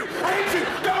 I hate you! I hate you!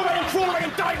 Go away and crawl away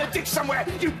and die in a ditch somewhere,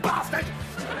 you bastard!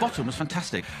 Bottom was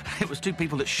fantastic. It was two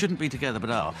people that shouldn't be together but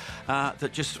are,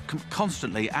 that just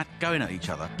constantly going at each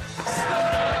other.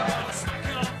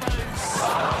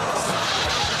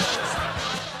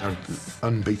 An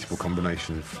unbeatable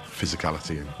combination of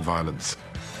physicality and violence.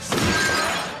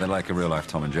 They're like a real-life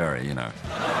Tom and Jerry, you know.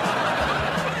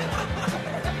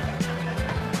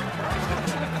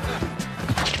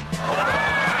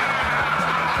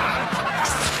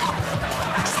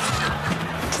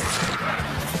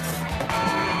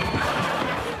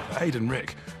 Ade and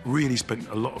Rik really spent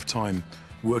a lot of time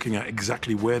working out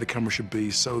exactly where the camera should be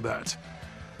so that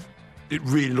it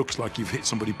really looks like you've hit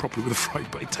somebody properly with a fright,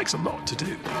 but it takes a lot to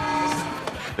do.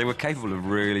 They were capable of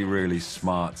really, really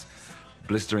smart,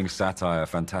 blistering satire,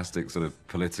 fantastic sort of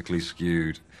politically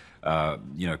skewed,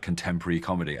 contemporary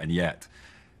comedy, and yet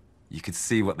you could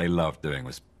see what they loved doing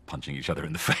was punching each other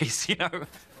in the face, you know?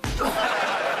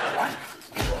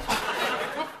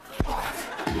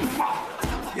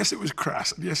 Yes, it was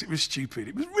crass, and yes, it was stupid.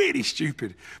 It was really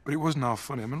stupid, but it wasn't half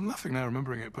funny. I mean, I'm laughing now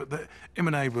remembering it, but him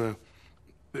and Abe were...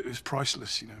 It was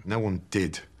priceless, you know. No one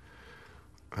did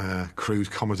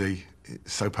crude comedy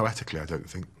so poetically, I don't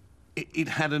think. It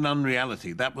had an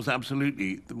unreality. That was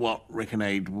absolutely what Rik and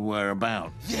Ade were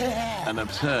about. Yeah! An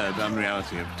absurd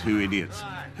unreality of two idiots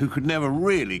who could never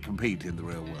really compete in the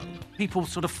real world. People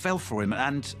sort of fell for him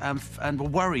and were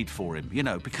worried for him, you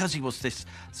know, because he was this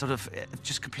sort of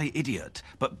just complete idiot,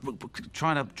 but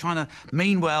trying to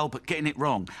mean well, but getting it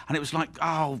wrong. And it was like,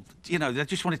 oh, you know, they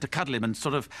just wanted to cuddle him and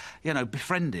sort of, you know,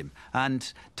 befriend him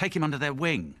and take him under their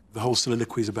wing. The whole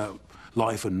soliloquy is about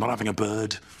life and not having a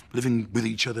bird, living with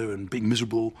each other and being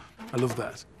miserable. I love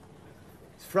that.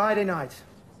 It's Friday night,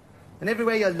 and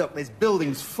everywhere you look, there's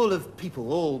buildings full of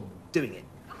people all doing it.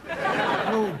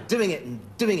 All doing it, and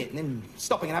then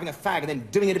stopping and having a fag, and then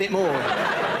doing it a bit more.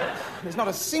 There's not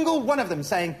a single one of them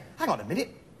saying, hang on a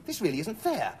minute, this really isn't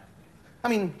fair. I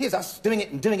mean, here's us doing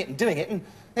it and doing it and doing it, and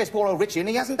there's poor old Richie, and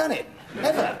he hasn't done it.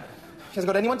 Never. He hasn't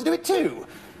got anyone to do it too.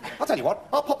 I'll tell you what,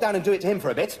 I'll pop down and do it to him for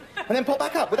a bit, and then pop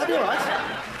back up. Would that be all right?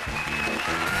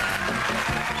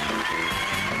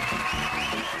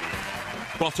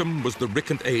 Bottom was the Rik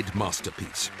and Aid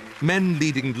masterpiece. Men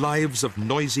leading lives of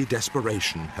noisy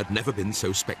desperation had never been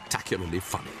so spectacularly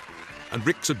funny. And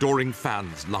Rik's adoring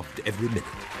fans loved every minute.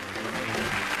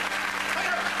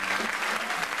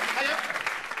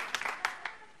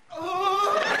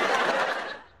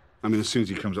 I mean, as soon as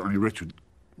he comes up, I mean, Rick,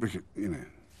 you know,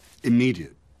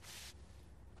 immediate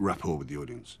rapport with the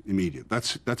audience. Immediate.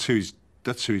 That's who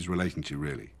he's relating to,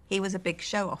 really. He was a big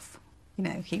show-off. You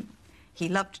know, he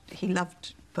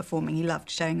loved performing. He loved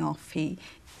showing off. He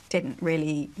didn't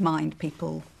really mind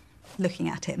people looking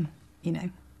at him. You know,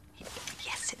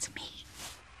 yes, it's me.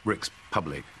 Rik's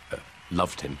public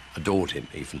loved him, adored him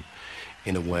even,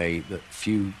 in a way that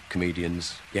few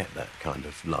comedians get that kind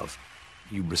of love.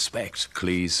 You respect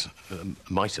Cleese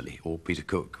mightily, or Peter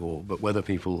Cook, but whether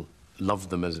people love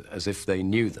them as if they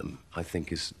knew them, I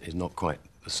think is not quite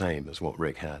the same as what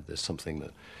Rik had. There's something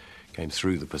that came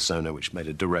through the persona which made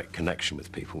a direct connection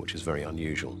with people, which is very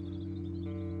unusual.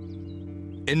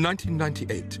 In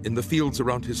 1998, in the fields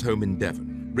around his home in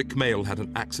Devon, Rik Mayall had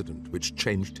an accident which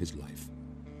changed his life.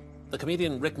 The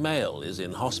comedian Rik Mayall is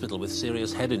in hospital with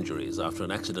serious head injuries after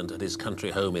an accident at his country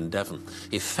home in Devon.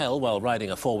 He fell while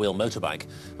riding a four-wheel motorbike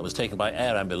and was taken by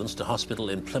air ambulance to hospital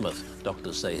in Plymouth.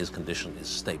 Doctors say his condition is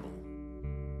stable.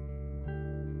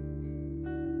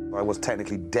 I was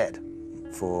technically dead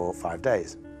for 5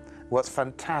 days. What's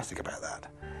fantastic about that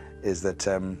is that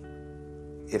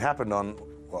it happened on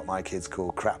what my kids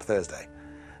call Crap Thursday,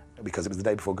 because it was the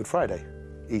day before Good Friday,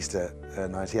 Easter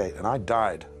 '98, and I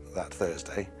died that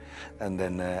Thursday, and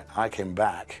then I came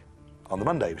back on the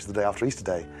Monday, which is the day after Easter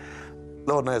Day.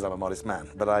 Lord knows I'm a modest man,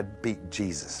 but I beat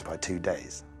Jesus by 2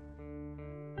 days.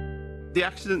 The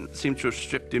accident seemed to have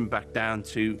stripped him back down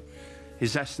to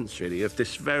his essence, really, of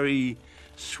this very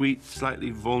sweet,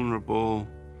 slightly vulnerable,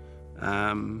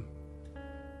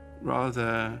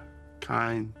 rather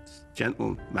kind,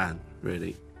 gentle man,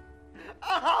 really.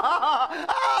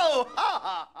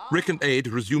 Rik and Aid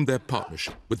resumed their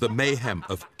partnership with the mayhem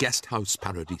of Guest House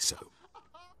Paradiso.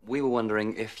 We were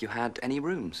wondering if you had any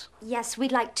rooms. Yes,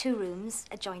 we'd like 2 rooms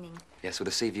adjoining. Yes, with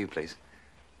a sea view, please.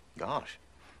 Gosh,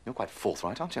 you're quite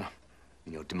forthright, aren't you?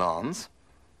 In your demands.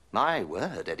 My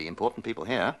word, Eddie, important people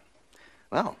here.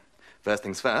 Well, first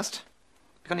things first.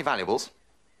 You got any valuables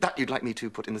that you'd like me to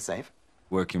put in the safe?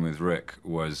 Working with Rik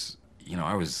was, you know,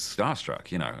 I was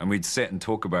starstruck, you know, and we'd sit and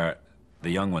talk about the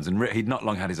young ones. And Rik, he'd not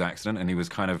long had his accident, and he was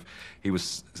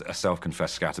a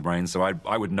self-confessed scatterbrain, so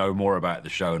I would know more about the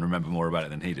show and remember more about it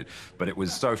than he did. But it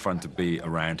was so fun to be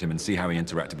around him and see how he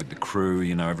interacted with the crew.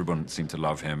 You know, everyone seemed to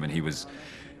love him, and he was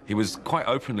quite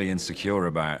openly insecure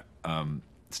about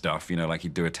stuff, you know, like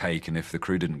he'd do a take, and if the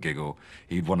crew didn't giggle,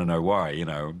 he'd want to know why, you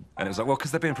know. And it was like, well,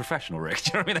 because they're being professional, Rik. Do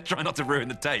you know what I mean? They're trying not to ruin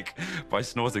the take by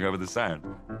snorting over the sound.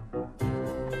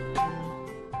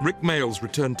 Rik Mayall's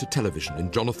return to television in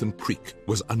Jonathan Creek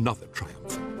was another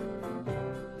triumph.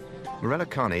 Morella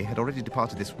Carney had already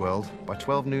departed this world by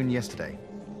 12 noon yesterday,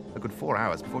 a good 4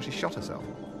 hours before she shot herself.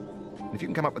 And if you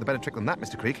can come up with a better trick than that,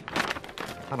 Mr. Creek,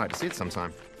 I'd like to see it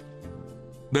sometime.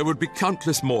 There would be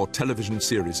countless more television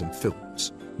series and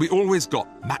films. We always got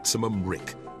Maximum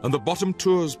Rik, and the Bottom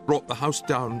tours brought the house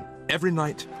down every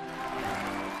night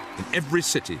in every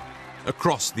city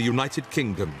across the United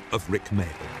Kingdom of Rik Mayall.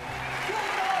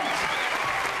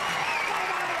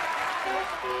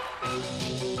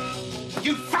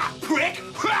 You fat prick!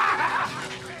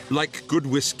 Like good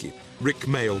whiskey, Rik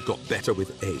Mayall got better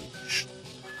with age.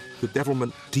 The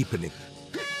devilment deepening,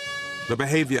 the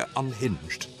behaviour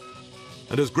unhinged.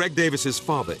 And as Greg Davis's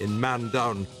father in Man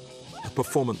Down, a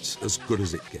performance as good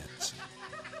as it gets.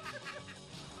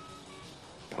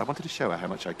 I wanted to show her how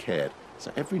much I cared.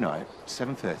 So every night,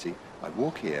 7:30, I'd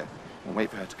walk here and wait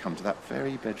for her to come to that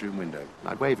very bedroom window. And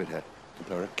I'd wave at her and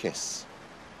blow her a kiss.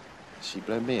 She'd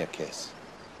blow me a kiss.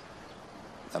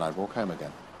 Then I'd walk home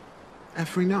again.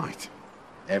 Every night?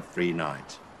 Every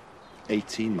night.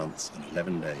 18 months and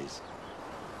 11 days.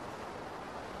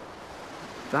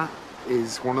 That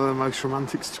is one of the most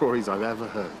romantic stories I've ever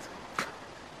heard.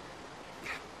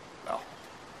 Well,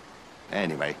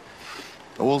 anyway,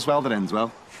 all's well that ends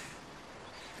well.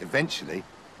 Eventually,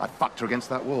 I fucked her against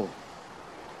that wall.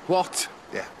 What?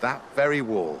 Yeah, that very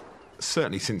wall.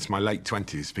 Certainly since my late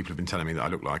 20s, people have been telling me that I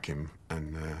look like him.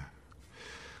 And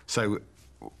so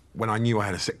when I knew I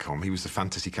had a sitcom, he was the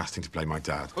fantasy casting to play my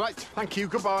dad. Right, thank you,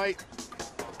 goodbye.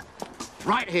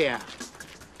 Right here.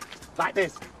 Like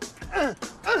this. It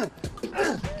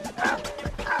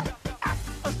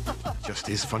just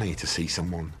is funny to see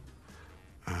someone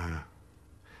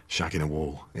shagging a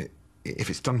wall. If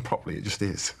it's done properly, it just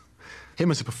is. Him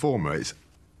as a performer,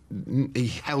 he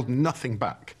held nothing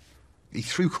back. He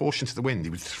threw caution to the wind.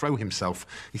 He threw himself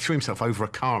over a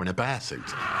car in a bear suit.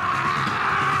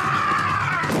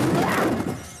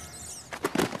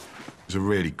 It was a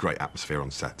really great atmosphere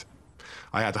on set.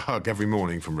 I had a hug every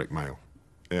morning from Rik Mayall.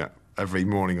 Yeah, every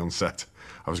morning on set,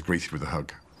 I was greeted with a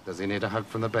hug. Does he need a hug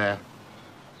from the bear?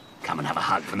 Come and have a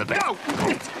hug from the bear. No!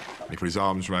 He put his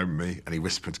arms round me and he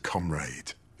whispered,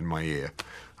 "Comrade," in my ear.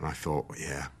 And I thought,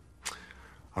 yeah,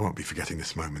 I won't be forgetting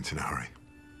this moment in a hurry.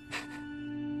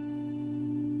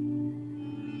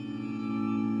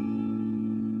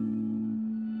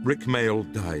 Rik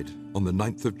Mayall died on the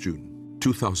 9th of June,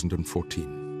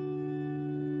 2014.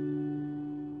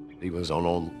 He was on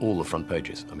all the front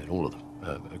pages, I mean, all of them,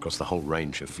 across the whole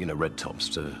range of, red tops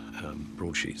to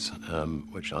broadsheets,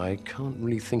 which I can't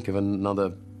really think of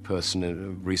another person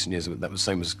in recent years that the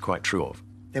same was quite true of.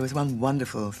 There was one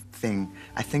wonderful thing.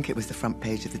 I think it was the front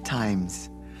page of the Times,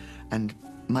 and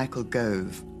Michael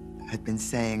Gove had been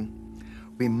saying,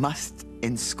 we must,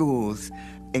 in schools,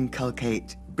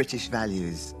 inculcate British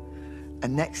values.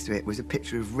 And next to it was a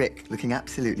picture of Rik looking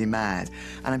absolutely mad.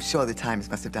 And I'm sure the Times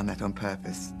must have done that on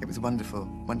purpose. It was a wonderful,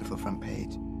 wonderful front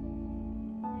page.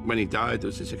 When he died, there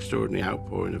was this extraordinary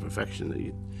outpouring of affection that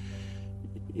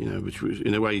which was,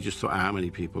 in a way, you just thought how many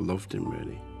people loved him,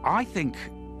 really. I think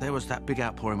there was that big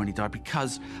outpouring when he died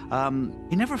because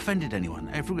he never offended anyone.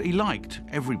 He liked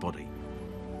everybody.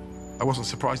 I wasn't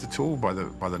surprised at all by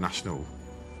the national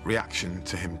reaction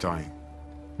to him dying.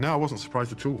 No, I wasn't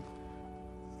surprised at all.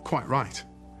 Quite right.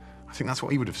 I think that's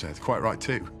what he would have said. Quite right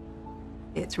too.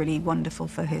 It's really wonderful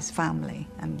for his family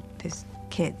and his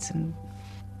kids, and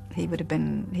he would have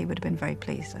been very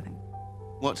pleased, I think.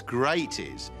 What's great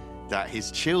is that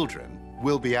his children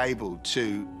will be able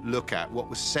to look at what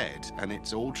was said, and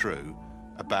it's all true,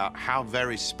 about how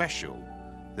very special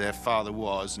their father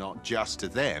was, not just to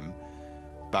them,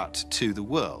 but to the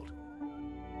world.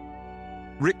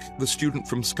 Rik, the student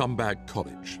from Scumbag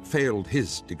College, failed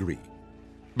his degree.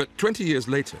 But 20 years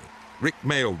later, Rik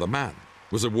Mayall, the man,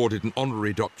 was awarded an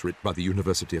honorary doctorate by the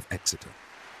University of Exeter.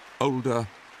 Older,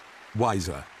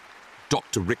 wiser,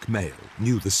 Dr. Rik Mayall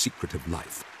knew the secret of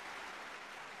life.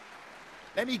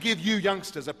 Let me give you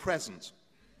youngsters a present.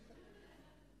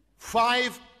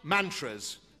 5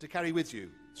 mantras to carry with you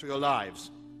through your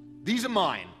lives. These are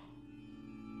mine.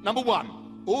 Number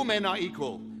 1, all men are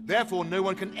equal. Therefore, no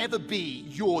one can ever be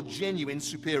your genuine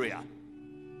superior.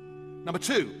 Number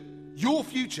 2, your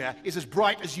future is as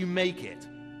bright as you make it.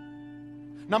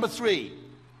 Number 3,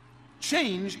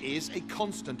 change is a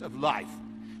constant of life,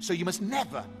 so you must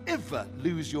never, ever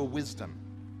lose your wisdom.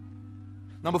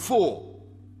 Number 4,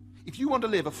 if you want to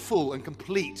live a full and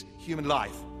complete human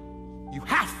life, you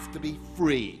have to be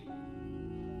free.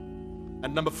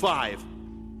 And number 5,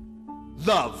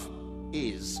 love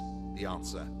is the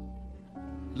answer.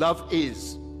 Love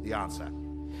is the answer.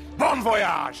 Bon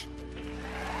voyage!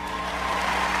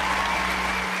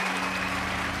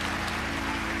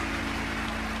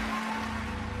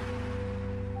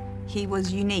 He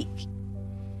was unique.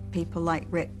 People like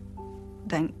Rik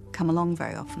don't come along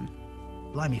very often.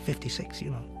 Blimey, 56,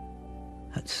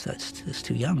 That's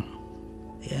too young.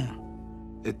 Yeah.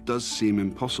 It does seem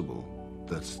impossible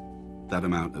that that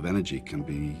amount of energy can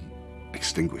be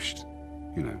extinguished,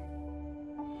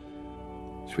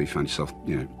 So you find yourself,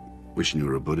 wishing you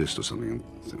were a Buddhist or something,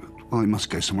 and think, well, it must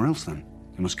go somewhere else then.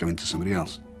 It must go into somebody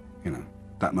else.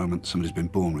 That moment somebody's been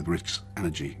born with Rik's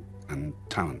energy and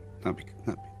talent.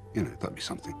 That'd be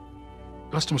something.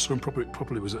 Last time I saw him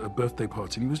properly was at a birthday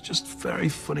party, and he was just very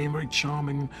funny and very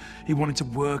charming. He wanted to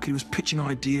work, he was pitching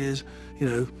ideas, he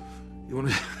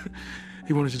wanted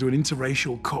he wanted to do an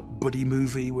interracial cop buddy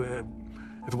movie where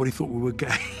everybody thought we were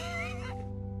gay.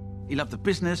 He loved the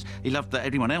business, he loved that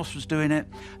everyone else was doing it,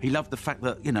 he loved the fact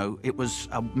that, it was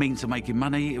a means of making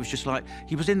money. It was just like,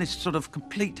 he was in this sort of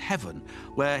complete heaven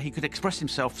where he could express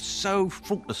himself so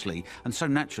faultlessly and so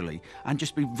naturally and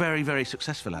just be very, very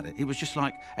successful at it. It was just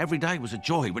like, every day was a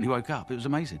joy when he woke up. It was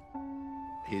amazing.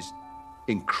 His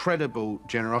incredible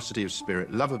generosity of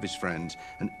spirit, love of his friends,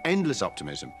 and endless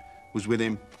optimism was with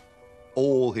him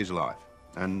all his life.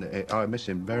 And I miss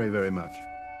him very, very much.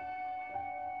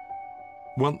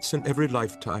 Once in every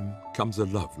lifetime comes a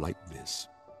love like this.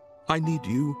 I need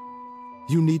you.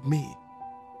 You need me.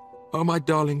 Oh, my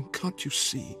darling, can't you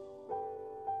see?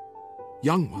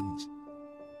 Young ones.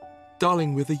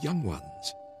 Darling, we're the young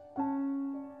ones.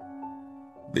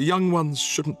 The young ones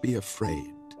shouldn't be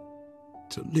afraid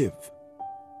to live,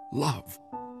 love.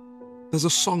 There's a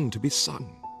song to be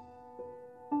sung,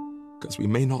 'cause we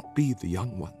may not be the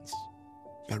young ones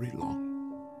very long.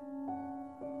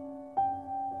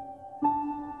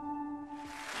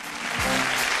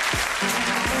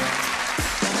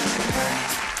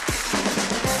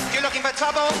 You're looking for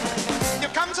trouble?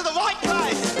 You've come to the right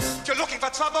place. You're looking for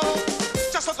trouble?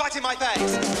 Just look right in my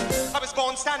face. I was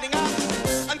born standing up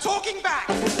and talking back.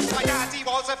 My daddy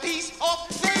was a piece of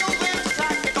railroad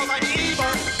track because I'm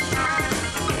evil.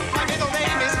 My middle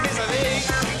name is Misery.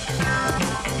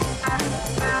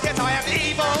 Yes, I am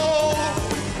evil.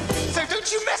 So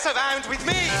don't you mess around with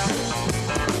me.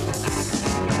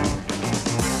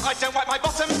 I don't wipe my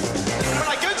bottom when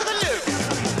I go to the loo.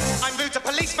 I'm rude to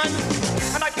policemen,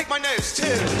 and I pick my nose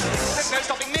too. There's no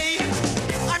stopping me.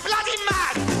 I'm bloody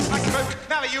mad. I smoke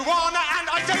marijuana, and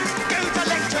I don't go to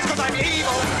lectures because I'm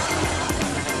evil.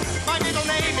 My middle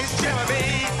name is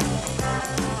Jeremy.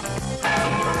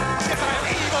 Yes, I'm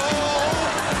evil.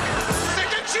 So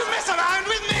don't you mess around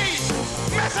with me.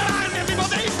 Mess around,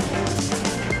 everybody.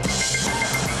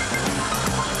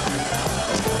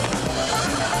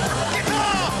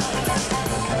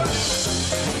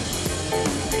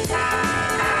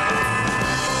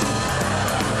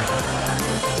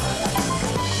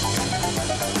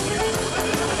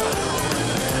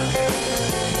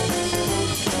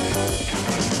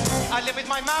 I live with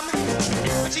my mum,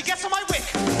 and she gets on my wick.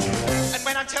 And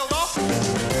when I'm told off,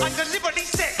 I'm deliberately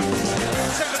sick.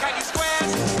 So look out, you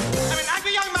squares. I'm an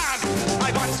angry young man.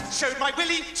 I once showed my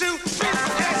willy to